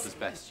 It's Perhaps it's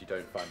best you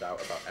don't find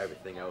out about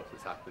everything else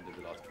that's happened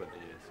in the last 20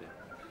 years, yeah.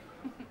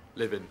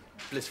 Live in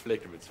blissful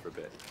ignorance for a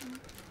bit.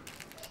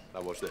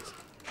 Now watch this.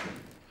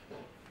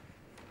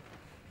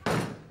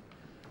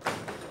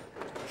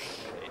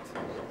 Shit.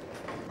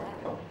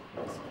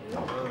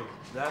 Oh,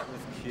 that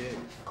was cute.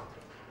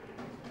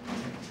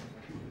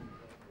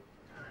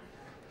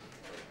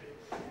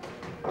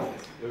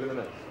 Look at the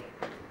nose.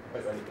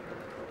 Wait,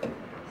 wait.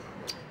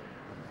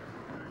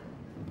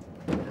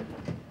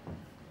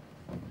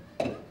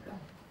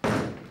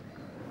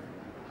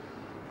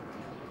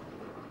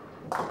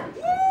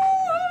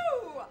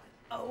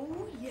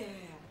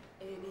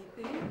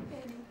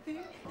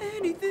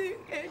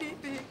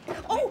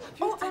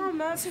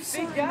 so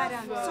sorry,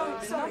 madame.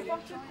 Sorry.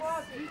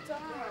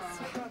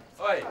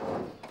 Oi!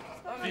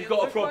 You've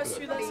got a problem.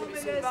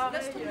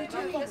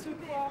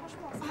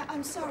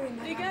 I'm sorry,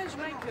 madame. Dégage,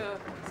 mec.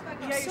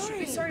 I'm You should sorry.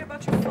 be sorry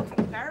about your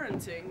fucking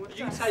parenting. What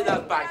You can take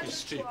that back, you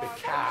stupid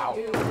cow.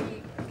 Can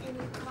you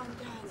calm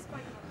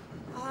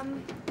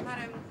down?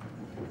 Madam,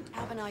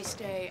 have a nice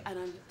day, and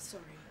I'm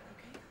sorry,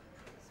 okay?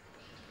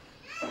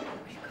 Will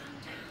you calm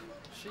down?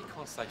 She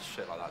can't say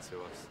shit like that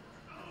to us.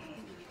 I think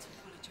you need to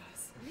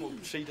apologise. Well,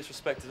 she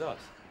disrespected us.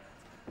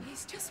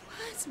 It's just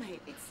words,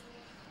 mate.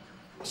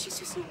 She's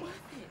just not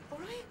worth it, all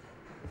right?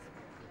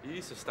 You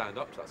used to stand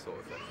up to that sort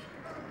of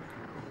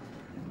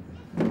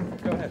thing.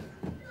 Go ahead.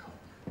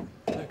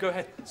 No, go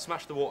ahead.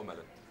 Smash the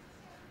watermelon.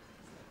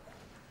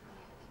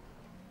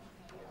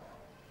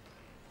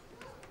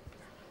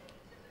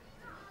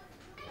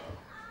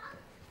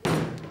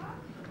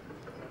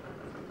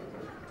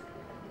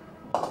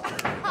 I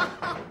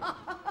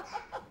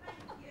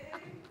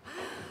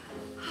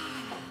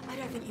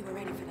don't think you were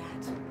ready for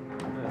that.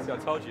 Yeah, see, I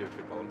told you it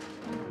could bowl.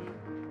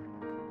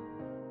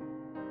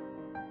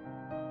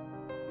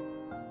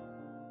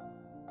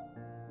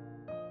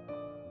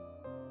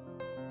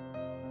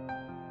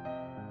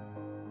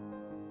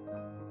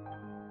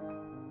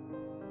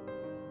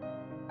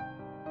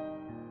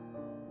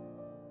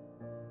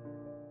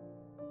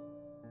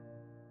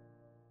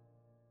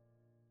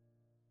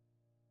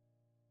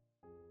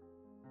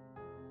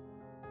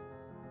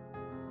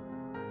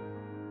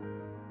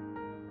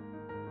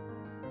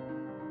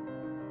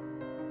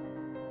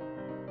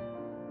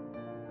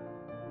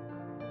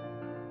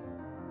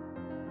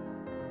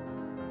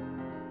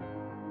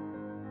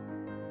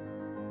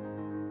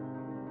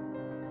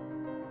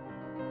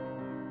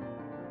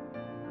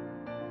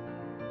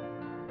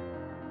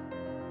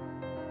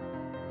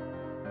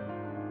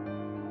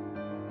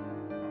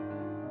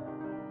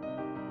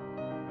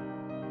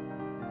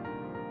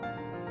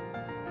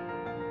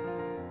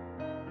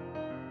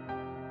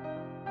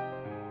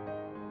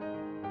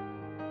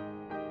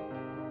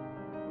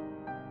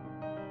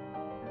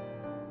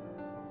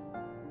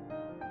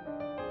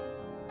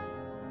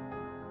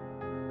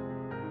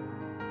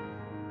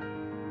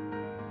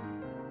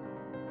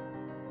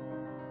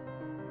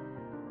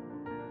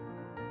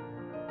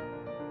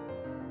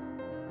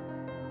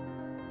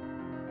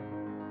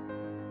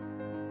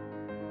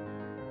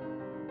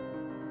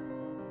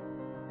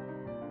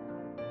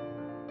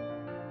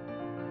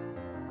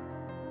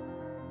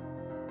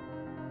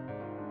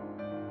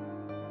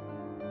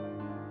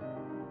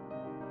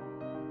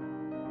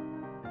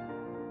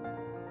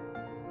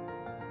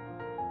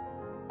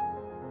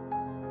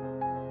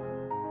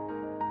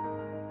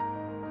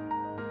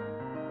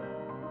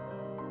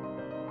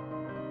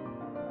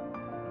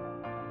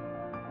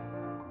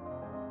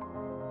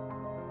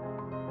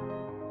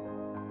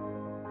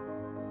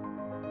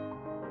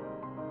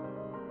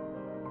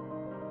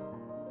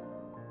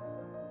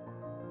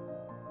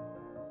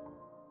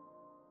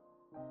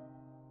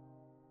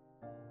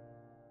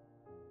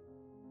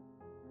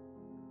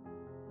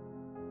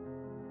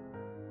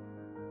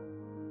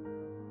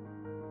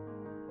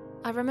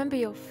 I remember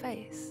your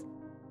face.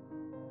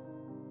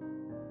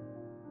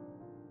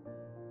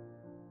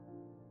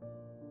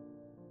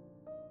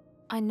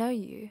 I know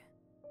you.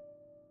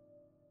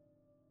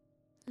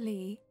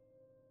 Lee,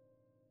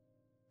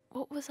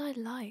 what was I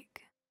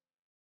like?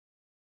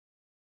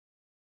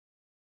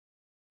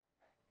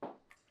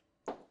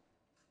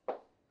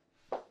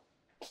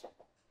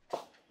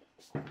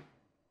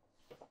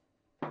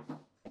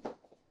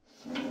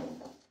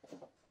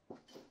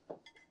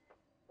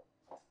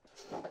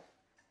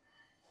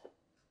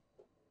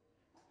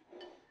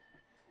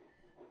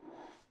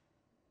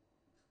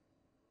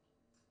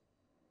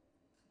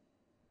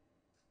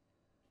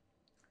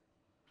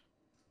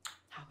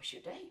 How was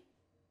your day?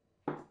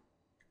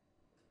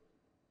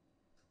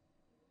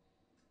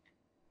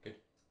 Good.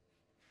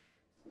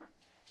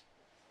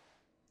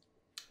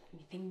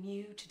 Anything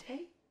new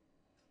today?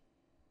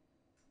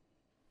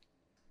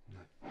 No.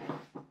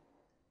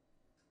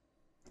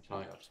 Can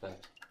I get upstairs?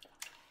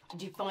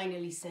 Did you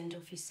finally send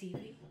off your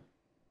CV?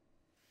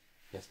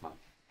 Yes, ma'am.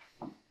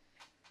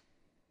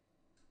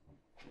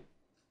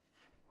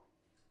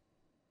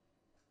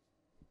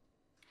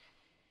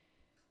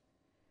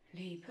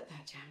 Lee, put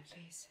that down,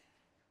 please.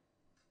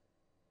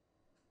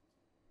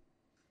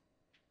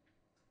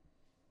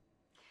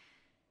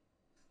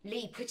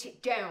 Lee, put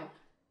it down.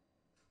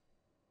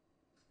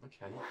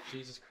 Okay,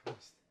 Jesus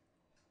Christ.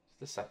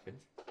 Just a second.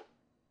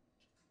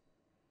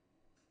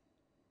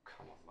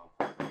 Come on, Mum.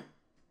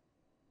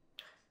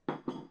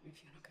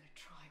 If you're not going to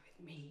try with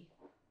me,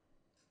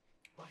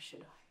 why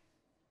should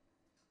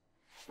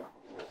I?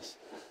 Yes.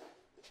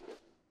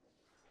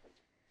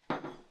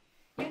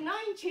 You're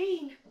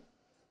 19.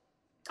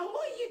 And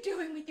what are you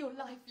doing with your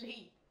life,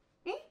 Lee?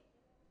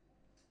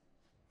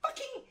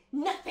 Fucking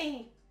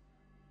nothing.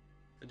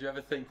 Did you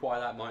ever think why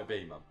that might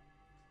be, Mum?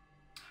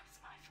 It's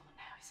my fault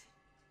now, is it?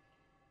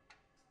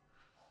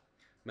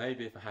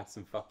 Maybe if I had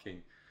some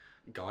fucking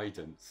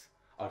guidance,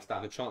 I'd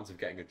stand a chance of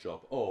getting a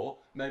job. Or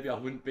maybe I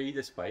wouldn't be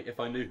this way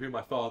if I knew who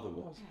my father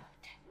was. Oh,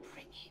 don't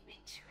bring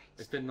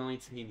It's been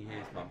 19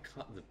 years, Mum.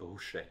 Cut the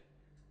bullshit.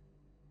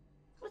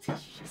 What did you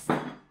just say?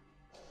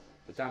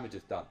 The damage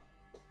is done.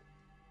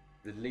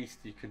 The least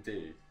you can do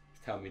is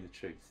tell me the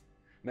truth.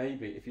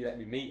 Maybe if you let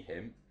me meet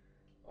him,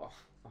 I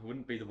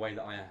wouldn't be the way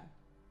that I am.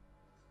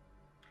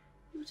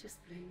 You're just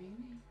blaming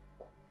me.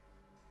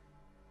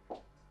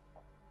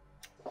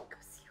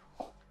 Because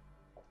you're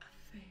a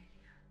failure.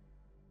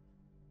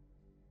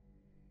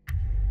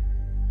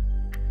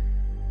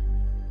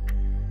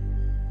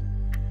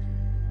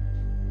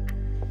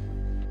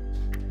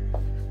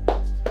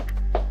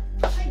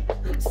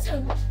 I'm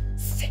so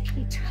sick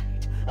and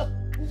tired of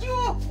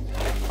your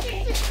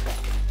shit.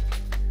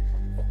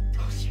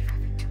 All you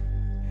ever do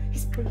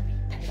is bring me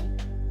pain.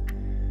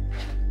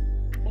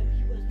 Are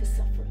you worth the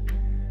suffering?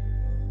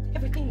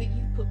 Everything that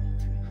you put me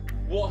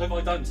through. What have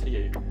I done to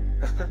you?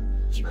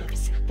 You never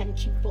said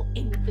thank you for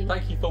anything.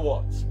 Thank you for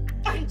what?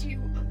 And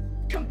you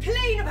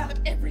complain about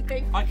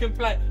everything. I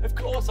complain. Of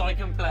course I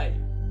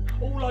complain.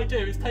 All I do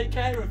is take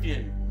care of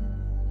you.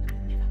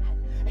 I've never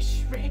had a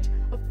shred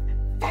of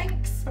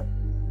thanks for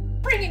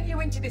bringing you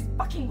into this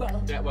fucking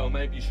world. Yeah, well,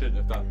 maybe you shouldn't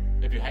have done,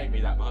 if you hate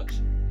me that much.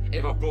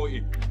 If I've brought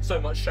you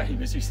so much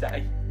shame, as you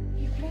say.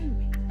 You blame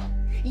me.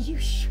 You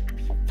should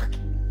be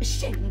fucking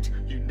ashamed.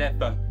 You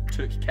never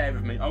took care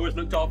of me. I always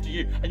looked after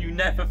you, and you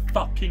never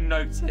fucking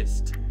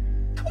noticed.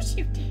 Of course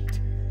you did.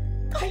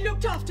 I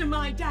looked after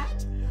my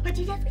dad. I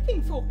did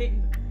everything for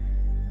him.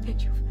 And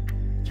you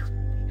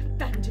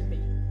abandoned me.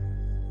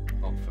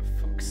 Oh, for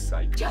fuck's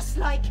sake. Just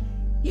like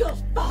your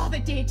father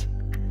did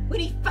when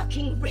he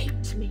fucking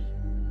raped me.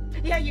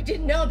 Yeah, you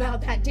didn't know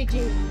about that, did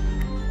you?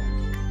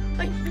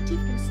 I never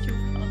divorced your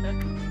father.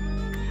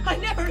 I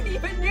never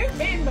even knew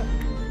him.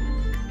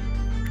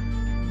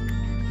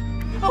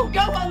 Oh, go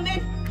on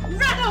then.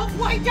 Run off,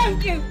 why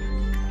don't you?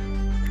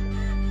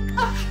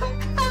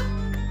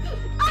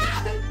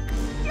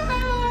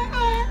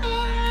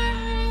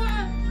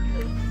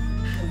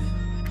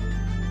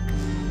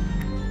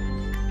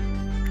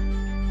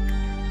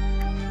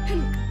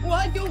 And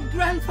while your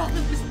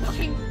grandfather was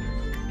fucking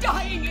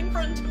dying in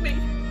front of me,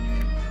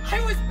 I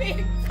was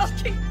being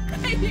fucking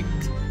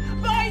raped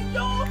by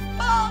your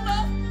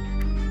father!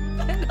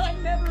 And I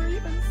never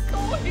even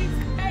saw his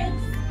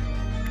face!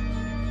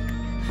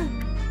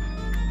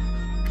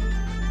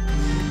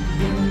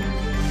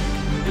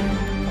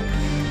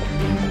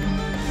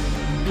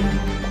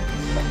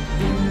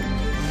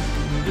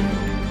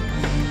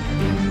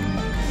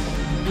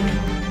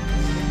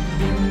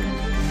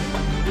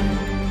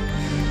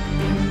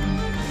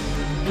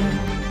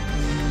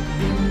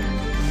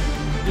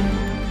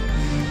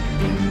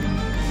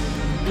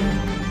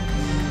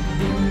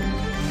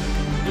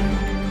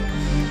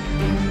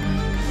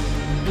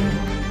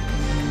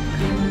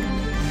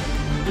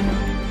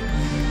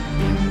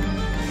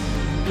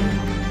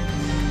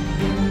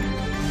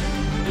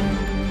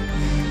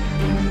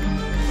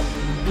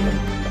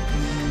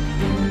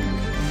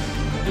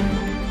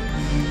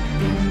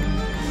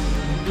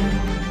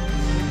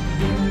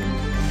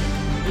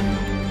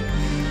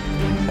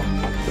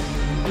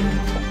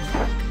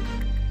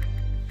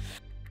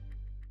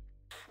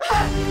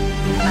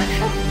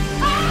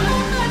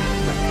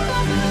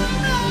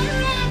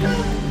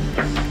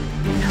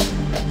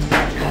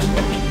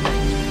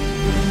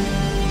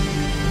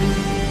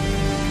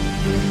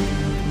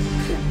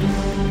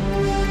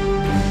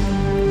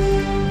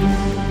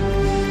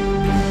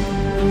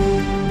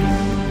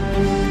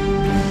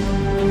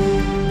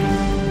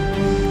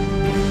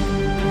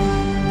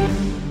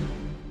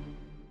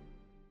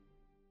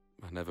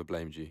 I never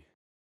blamed you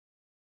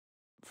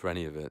for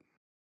any of it.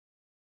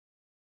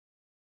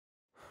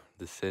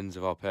 The sins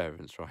of our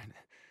parents, right?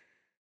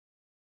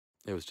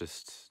 It was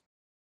just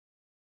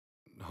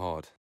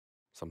hard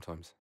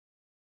sometimes.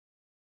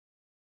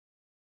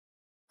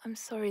 I'm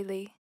sorry,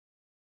 Lee.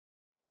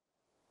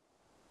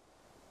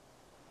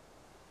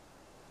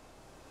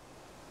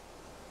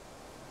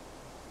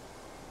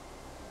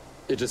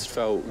 It just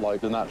felt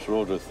like the natural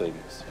order of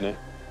things, you know?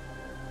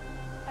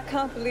 I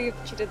can't believe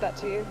that she did that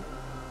to you.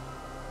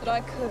 But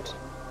I could.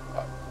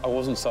 I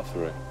wasn't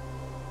suffering.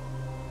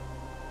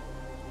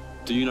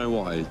 Do you know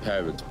why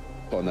parents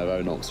put on their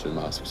own oxygen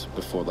masks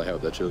before they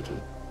help their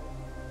children?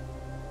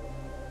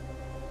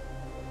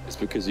 It's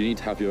because you need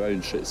to have your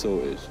own shit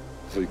sorted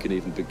before you can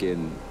even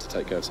begin to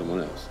take care of someone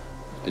else.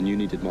 And you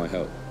needed my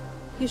help.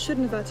 You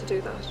shouldn't have had to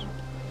do that.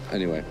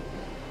 Anyway,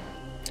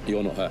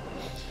 you're not her.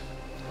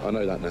 I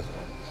know that now.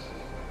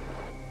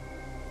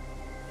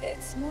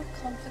 It's more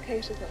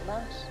complicated than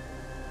that.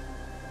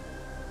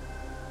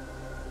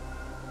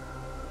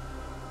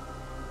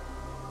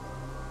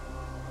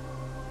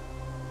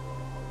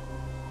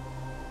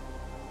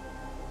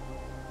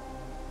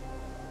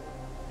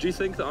 Do you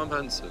think that I'm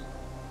handsome?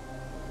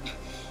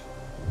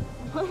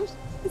 What?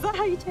 Is that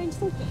how you change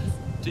subjects?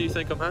 Do you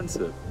think I'm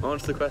handsome?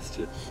 Answer the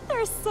question. There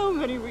are so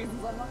many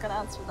reasons I'm not going to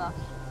answer that.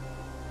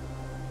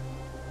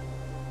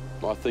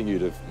 I think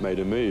you'd have made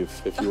a move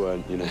if you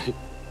weren't, you know.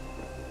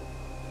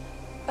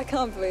 I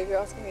can't believe you're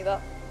asking me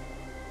that.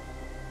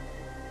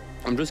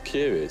 I'm just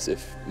curious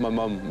if my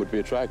mum would be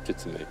attracted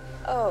to me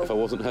if I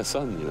wasn't her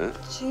son, you know?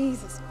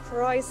 Jesus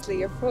Christ, Lee,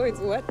 your Freud's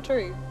a wet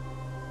dream.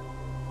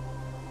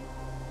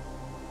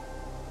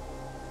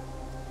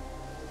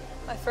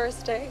 My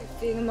first day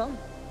of being a mum.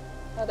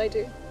 How'd I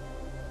do?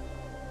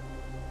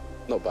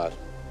 Not bad.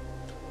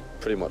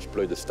 Pretty much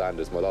blew the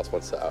standards. My last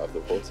one set out of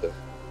the water.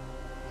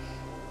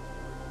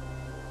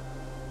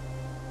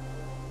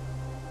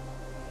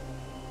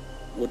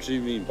 What do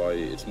you mean by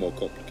it's more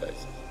complicated?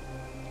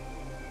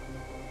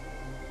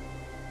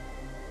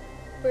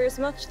 We're as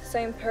much the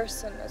same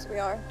person as we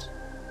aren't.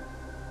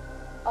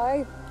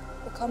 I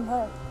become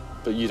her.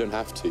 But you don't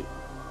have to.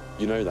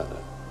 You know that now.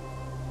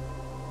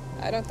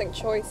 I don't think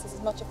choice is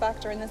as much a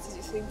factor in this as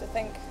you seem to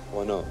think.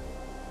 Why not?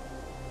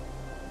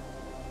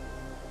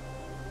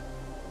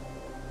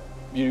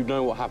 You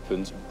know what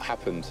happened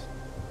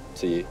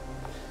to you.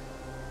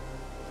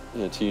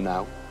 You know, to you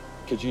now.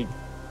 Could you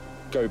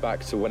go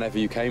back to whenever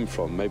you came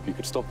from? Maybe you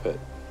could stop it.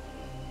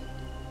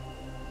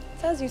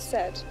 It's as you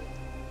said.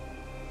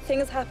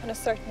 Things happen a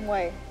certain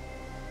way.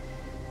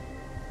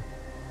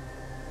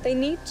 They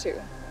need to.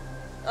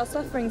 Our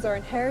sufferings are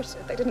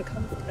inherited. They didn't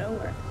come from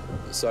nowhere.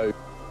 So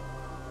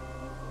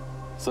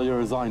you're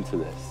resigned to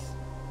this?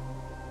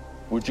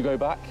 Would you go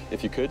back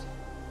if you could?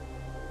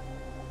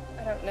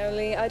 I don't know,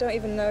 Lee. I don't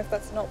even know if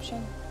that's an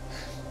option.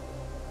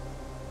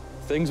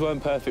 Things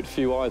weren't perfect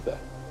for you either.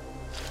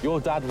 Your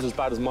dad was as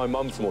bad as my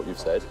mum from what you've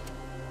said.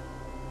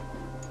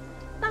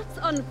 That's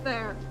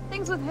unfair.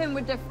 Things with him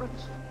were different.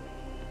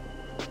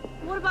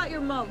 What about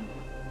your mum?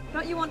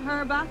 Don't you want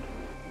her back?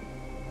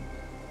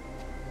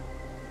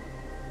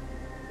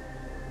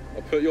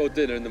 I'll put your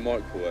dinner in the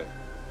microwave.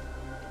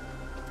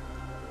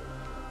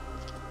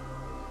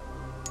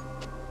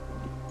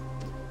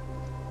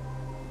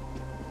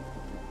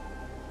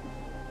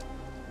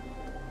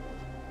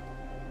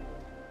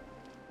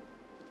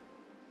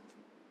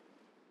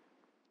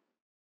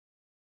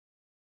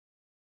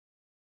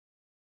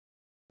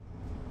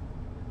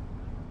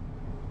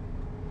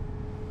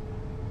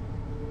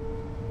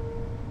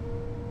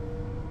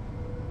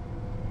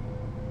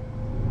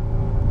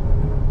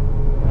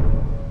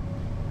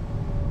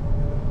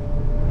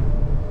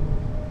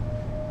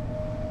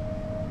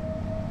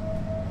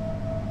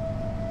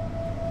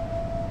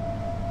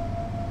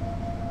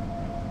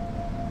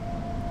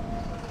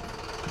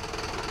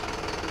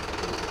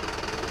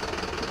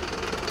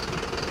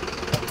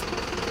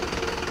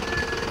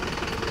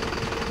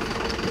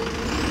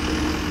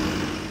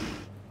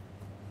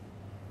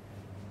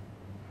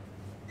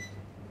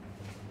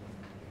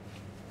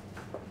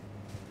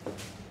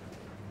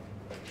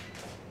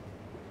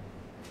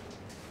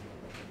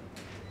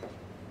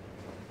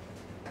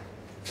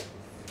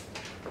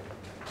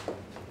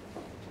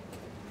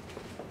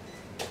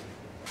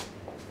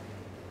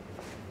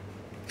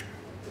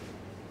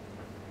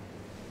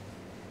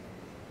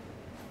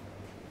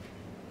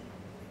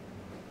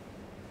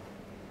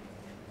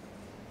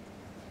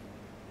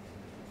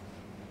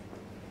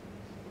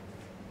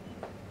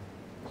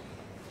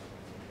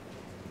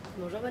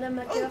 Bonjour Madame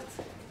McCurt.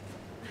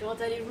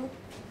 Comment allez-vous?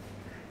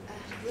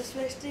 Je me suis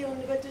acheté une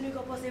nouvelle tenue,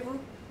 qu'en pensez-vous?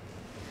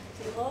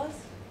 C'est rose.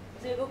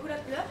 Vous aimez beaucoup la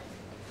couleur?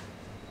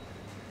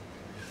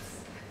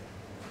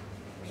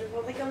 Je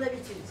prendrai comme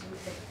d'habitude, s'il vous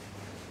plaît.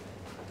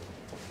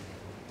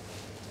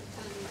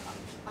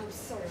 I'm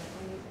sorry.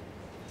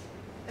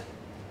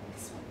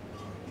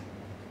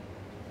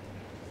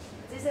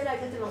 C'est celle-là,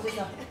 exactement, c'est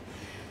ça.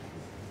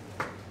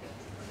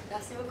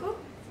 Merci beaucoup.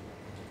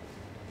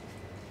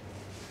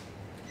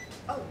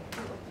 Oh.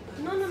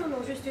 Non, non, non,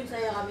 non, juste une, ça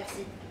ira,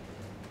 merci.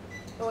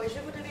 Bon, et je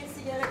vais vous donner une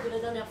cigarette de la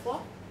dernière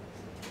fois.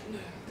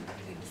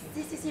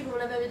 Si, vous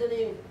m'en avez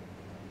donné une.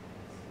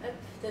 Hop,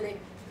 tenez.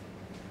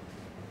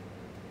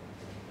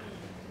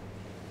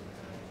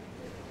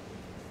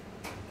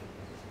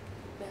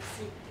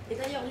 Merci. Et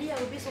d'ailleurs, Lee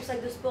a oublié son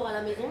sac de sport à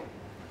la maison.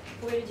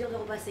 Vous pouvez lui dire de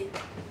repasser.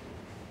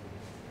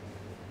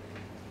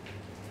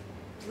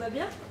 Tout va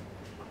bien?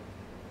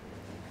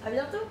 À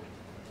bientôt.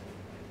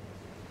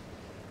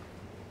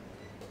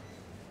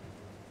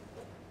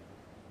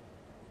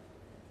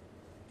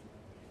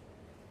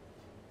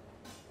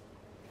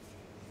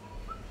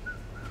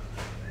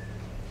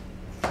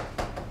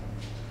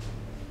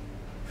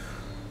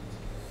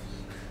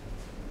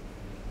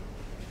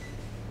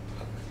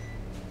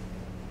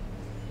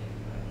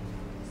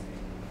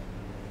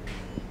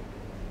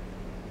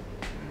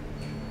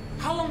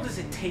 How long does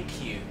it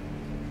take you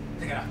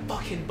to get a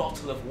fucking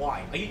bottle of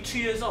wine? Are you 2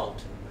 years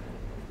old?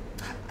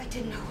 I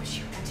didn't know what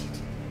she wanted.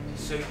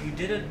 So you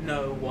didn't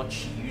know what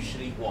she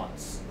usually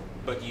wants,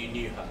 but you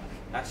knew her.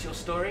 That's your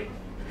story?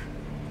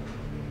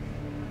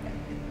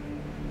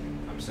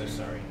 I'm so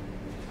sorry.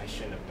 I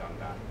shouldn't have done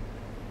that.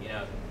 You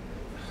know,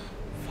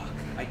 fuck.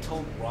 I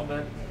told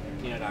Robert,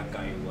 you know, that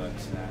guy who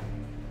works there.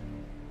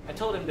 I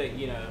told him that,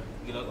 you know,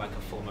 you look like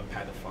a former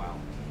pedophile.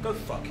 Go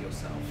fuck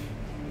yourself.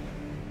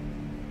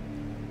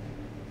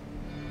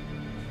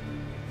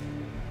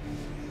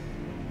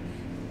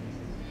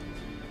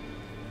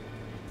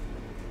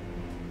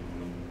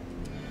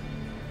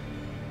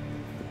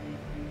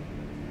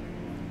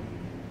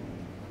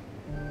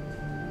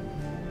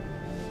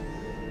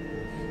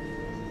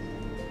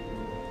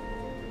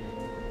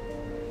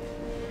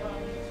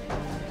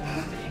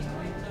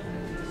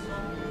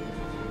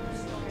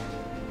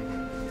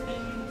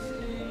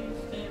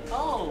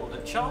 Michael,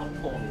 the child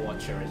porn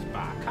watcher, is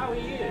back. How are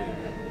you?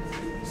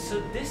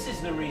 So this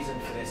is the reason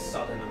for this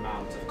sudden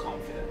amount of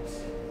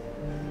confidence.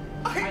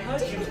 I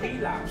heard you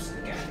relapsed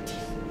again.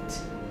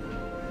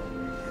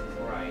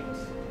 Right.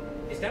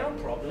 Is there a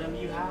problem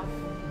you have?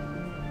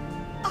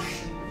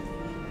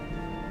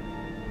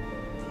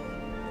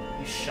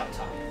 You shut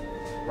up.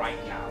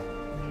 Right now.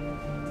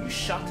 You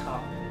shut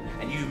up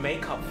and you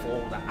make up for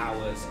all the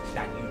hours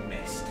that you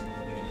missed.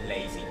 You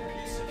lazy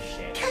piece of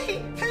shit.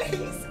 Kate,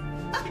 please!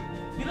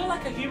 You look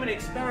like a human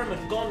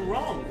experiment gone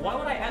wrong. Why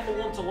would I ever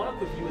want to work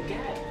with you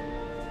again?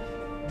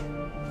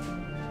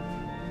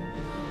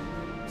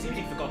 Seems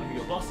you've forgotten who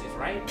your boss is,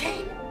 right?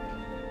 Kate,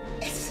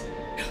 it's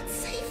not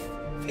safe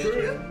for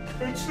you.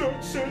 It's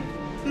not safe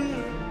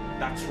here.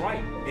 That's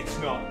right. It's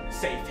not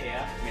safe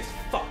here, Miss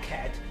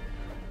Fuckhead.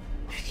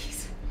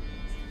 Please,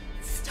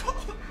 stop.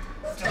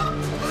 Stop.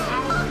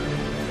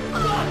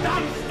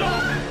 Goddamn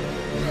stop!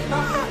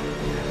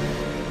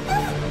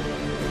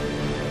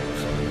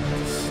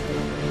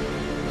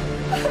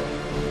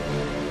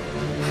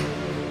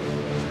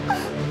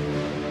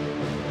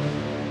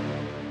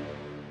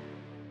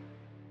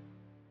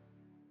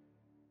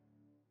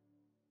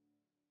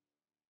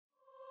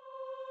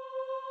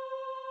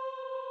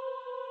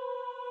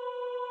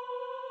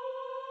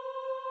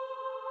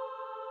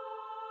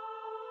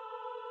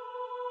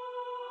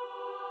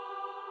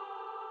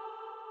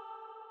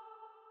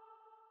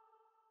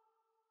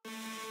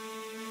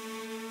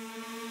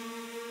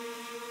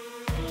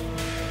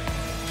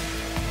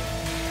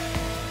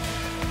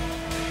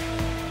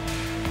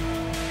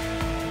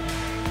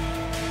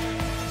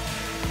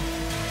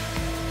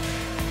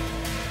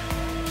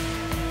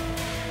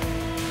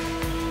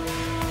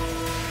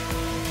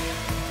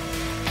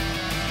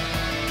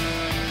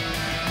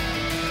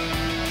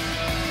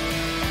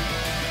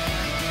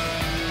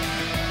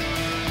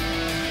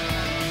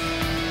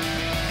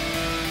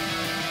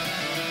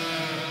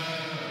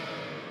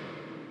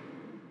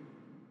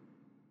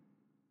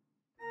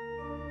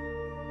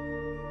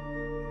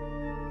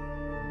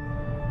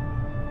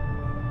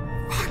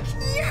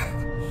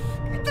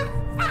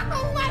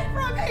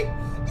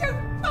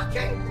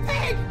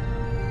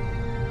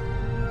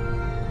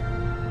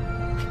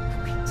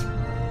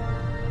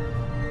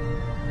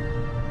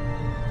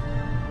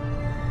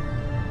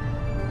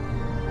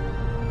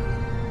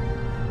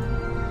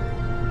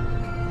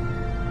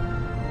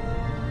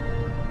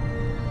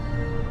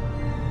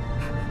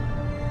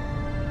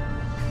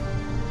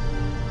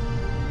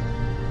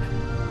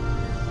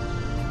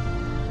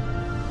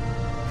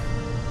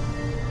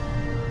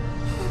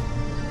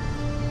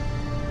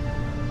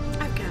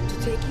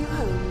 Take you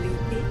home,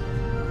 Lethe.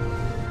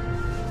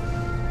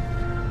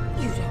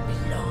 You don't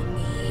belong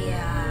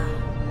here.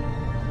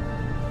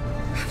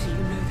 How do you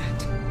know that?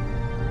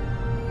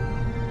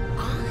 I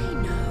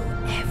know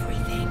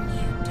everything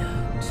you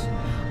don't.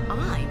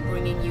 I'm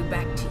bringing you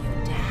back to your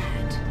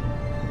dad.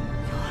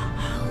 Your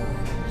home,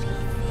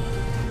 Lethe.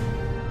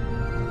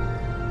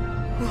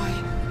 Why?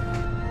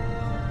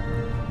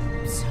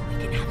 So we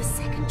can have a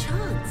second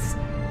chance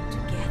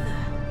together.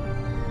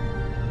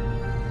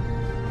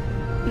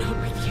 Not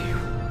with you.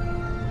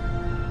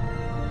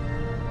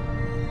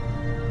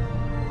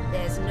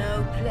 There's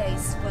no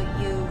place for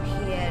you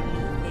here,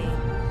 Lethe.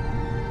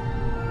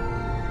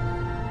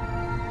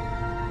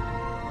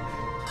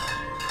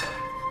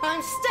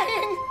 I'm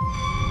staying!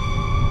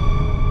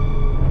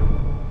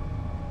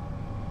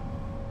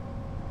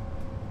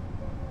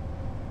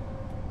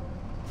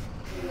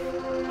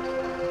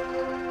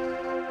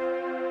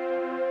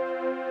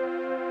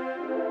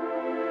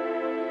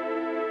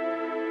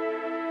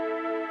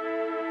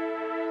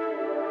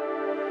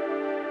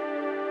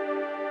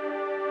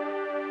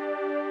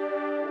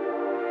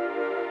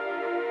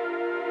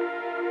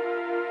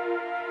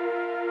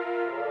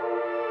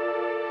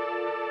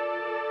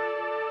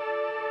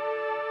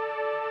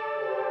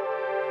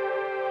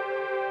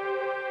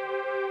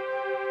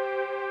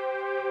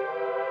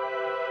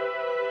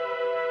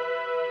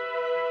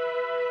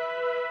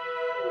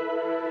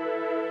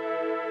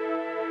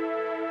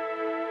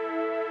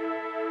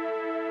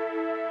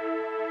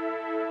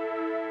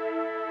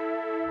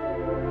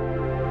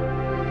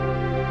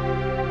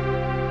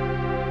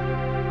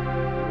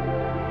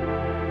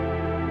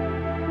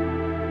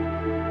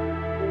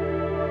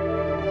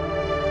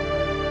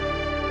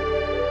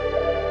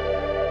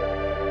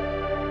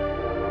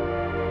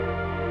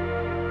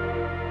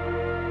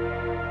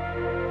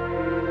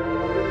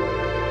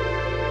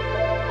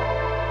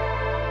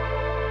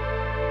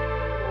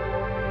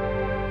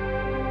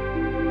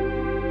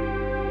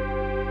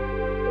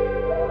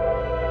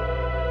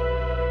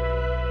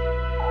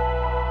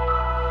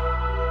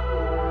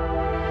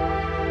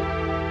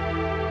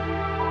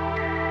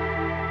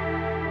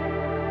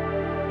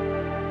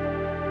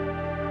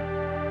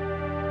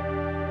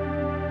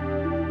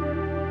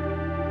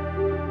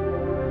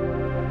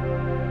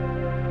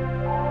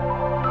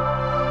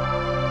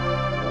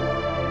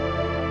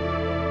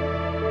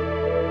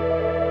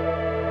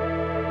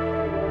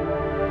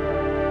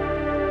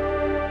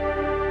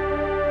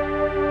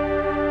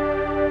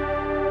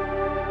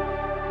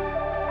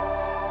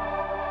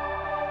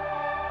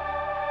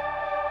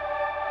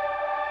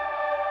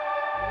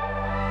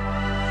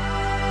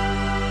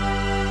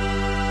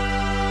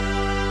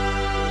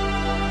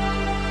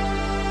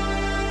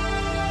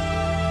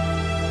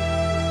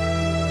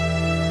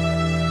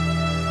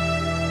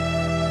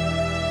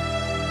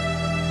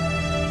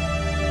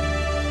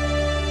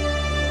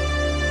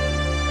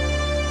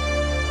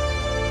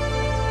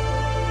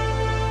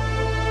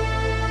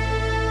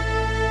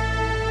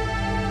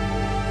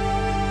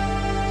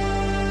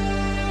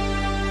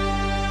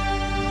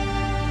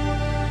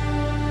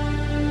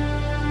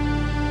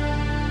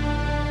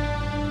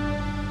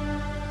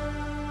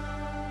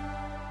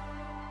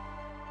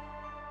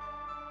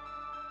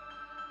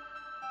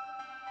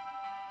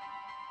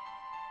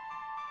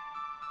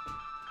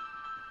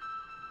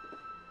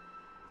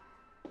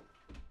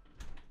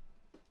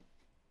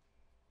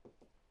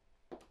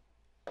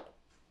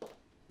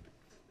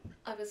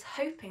 I was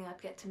hoping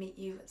I'd get to meet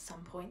you at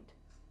some point.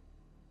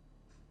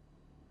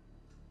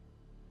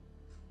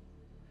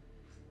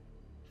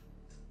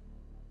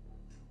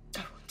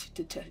 I wanted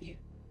to tell you.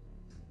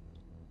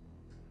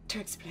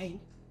 To explain.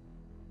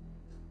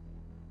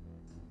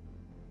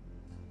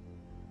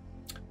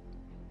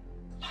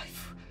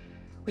 Life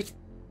with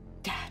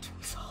Dad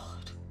was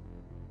hard.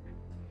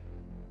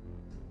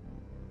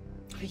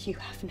 But you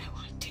have no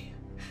idea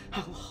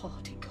how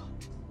hard it got.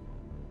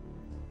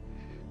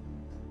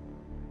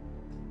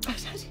 I'd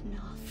had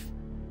enough.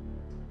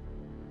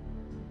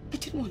 I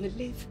didn't want to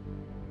live.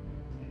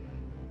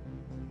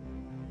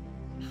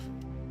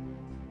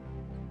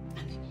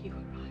 And then you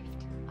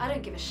arrived. I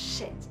don't give a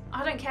shit.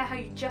 I don't care how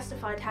you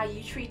justified how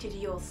you treated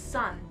your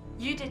son.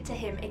 You did to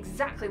him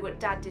exactly what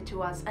Dad did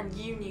to us, and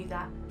you knew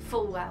that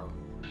full well.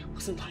 It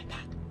wasn't like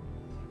that.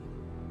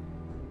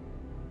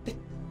 The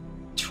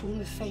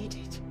trauma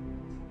faded.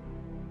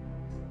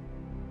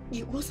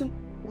 It wasn't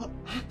what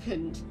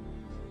happened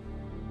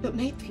that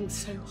made things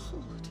so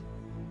hard.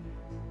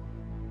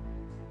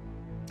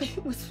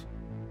 It was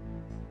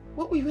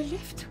what we were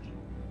left with.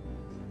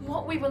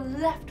 What we were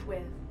left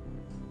with?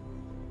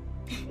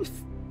 It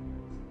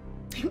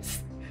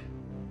was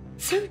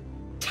so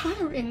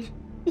tiring,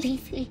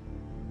 Lethe.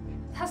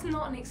 That's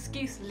not an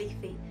excuse,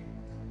 Lethe.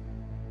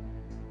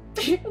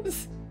 It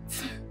was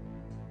so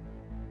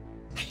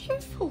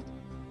painful.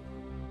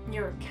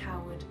 You're a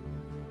coward.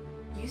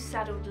 You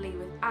saddled Lee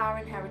with our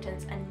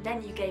inheritance and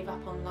then you gave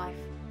up on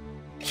life.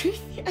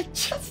 Lethe, I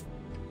just...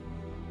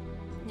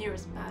 You're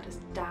as bad as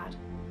Dad.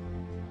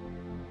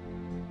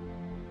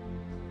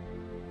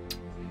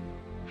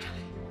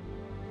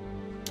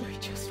 I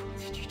just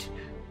wanted you to know.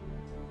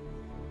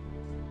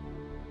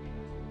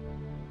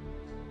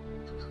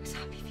 I was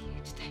happy for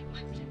you to take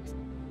my place.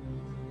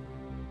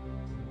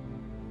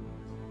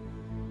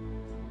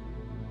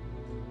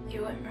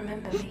 You won't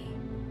remember me.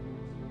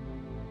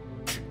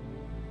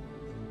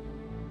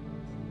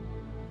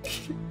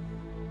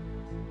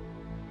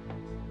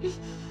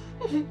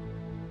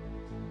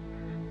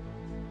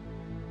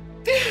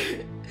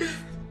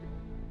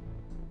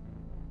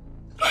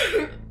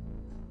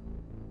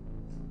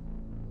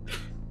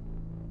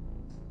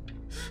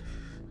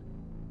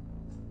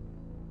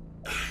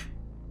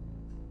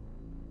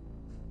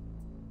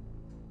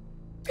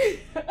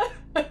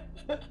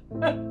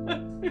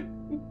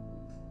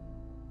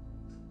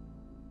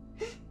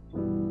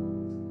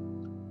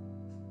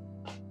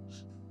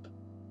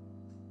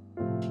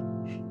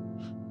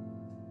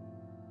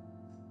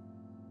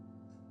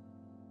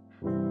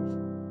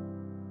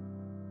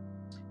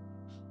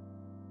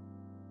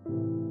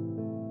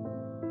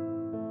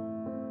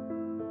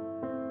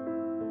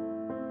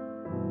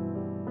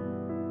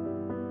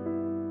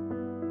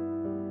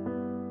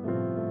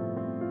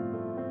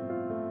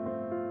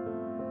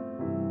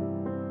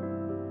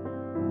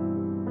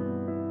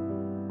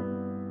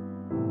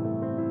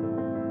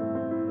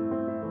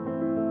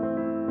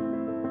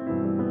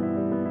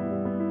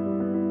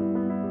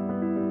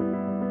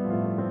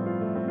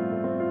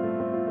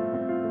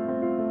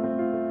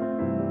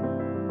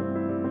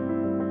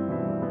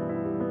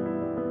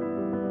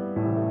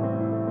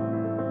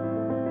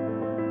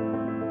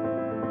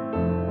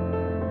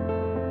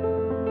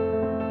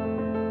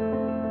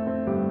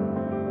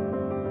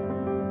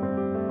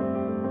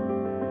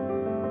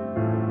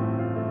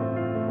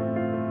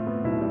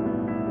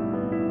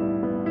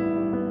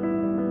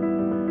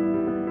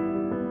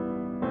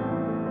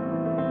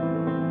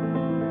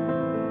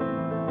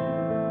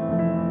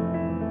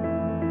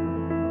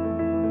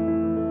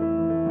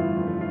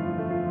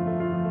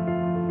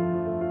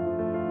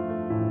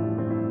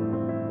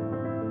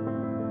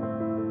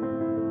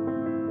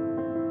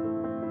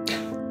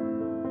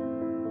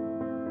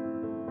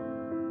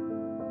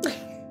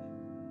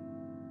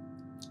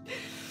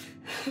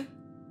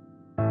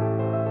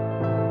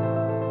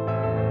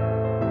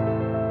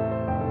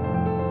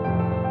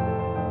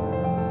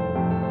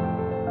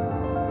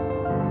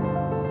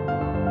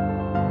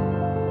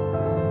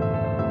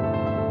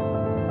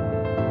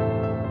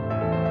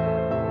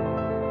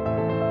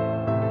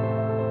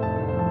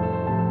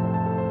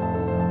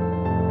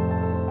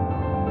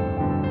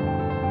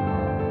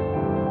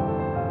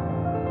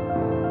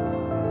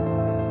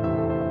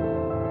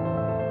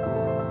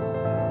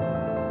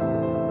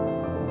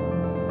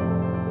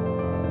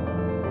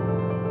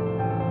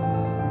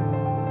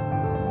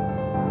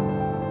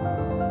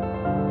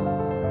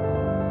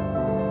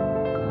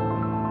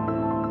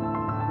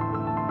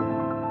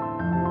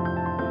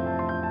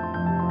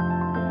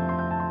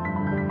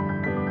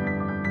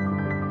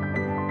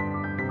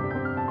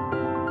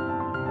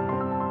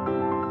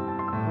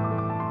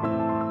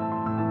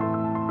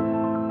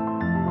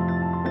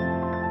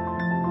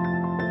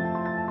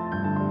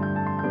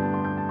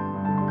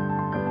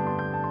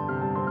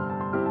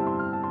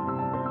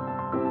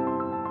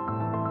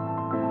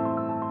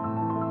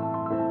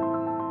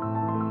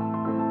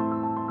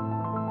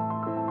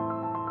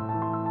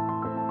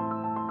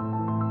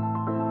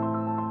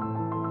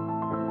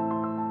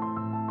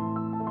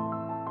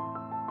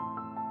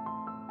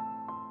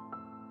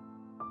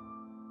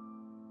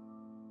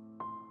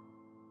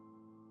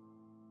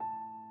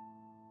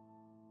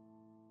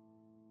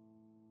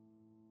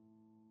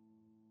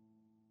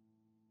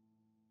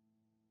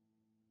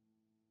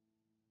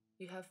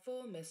 You have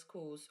 4 missed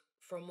calls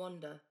from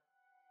Wanda.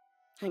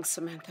 Thanks,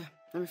 Samantha.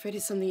 I'm afraid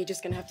it's something you're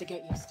just gonna have to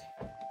get used to.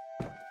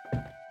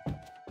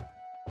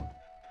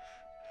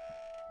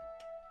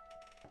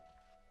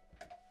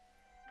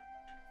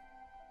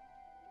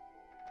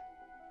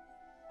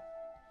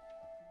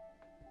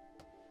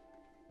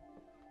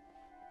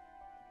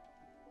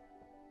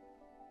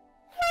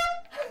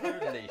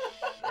 Holy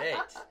shit!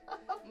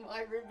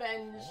 My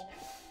revenge.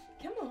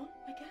 Come on.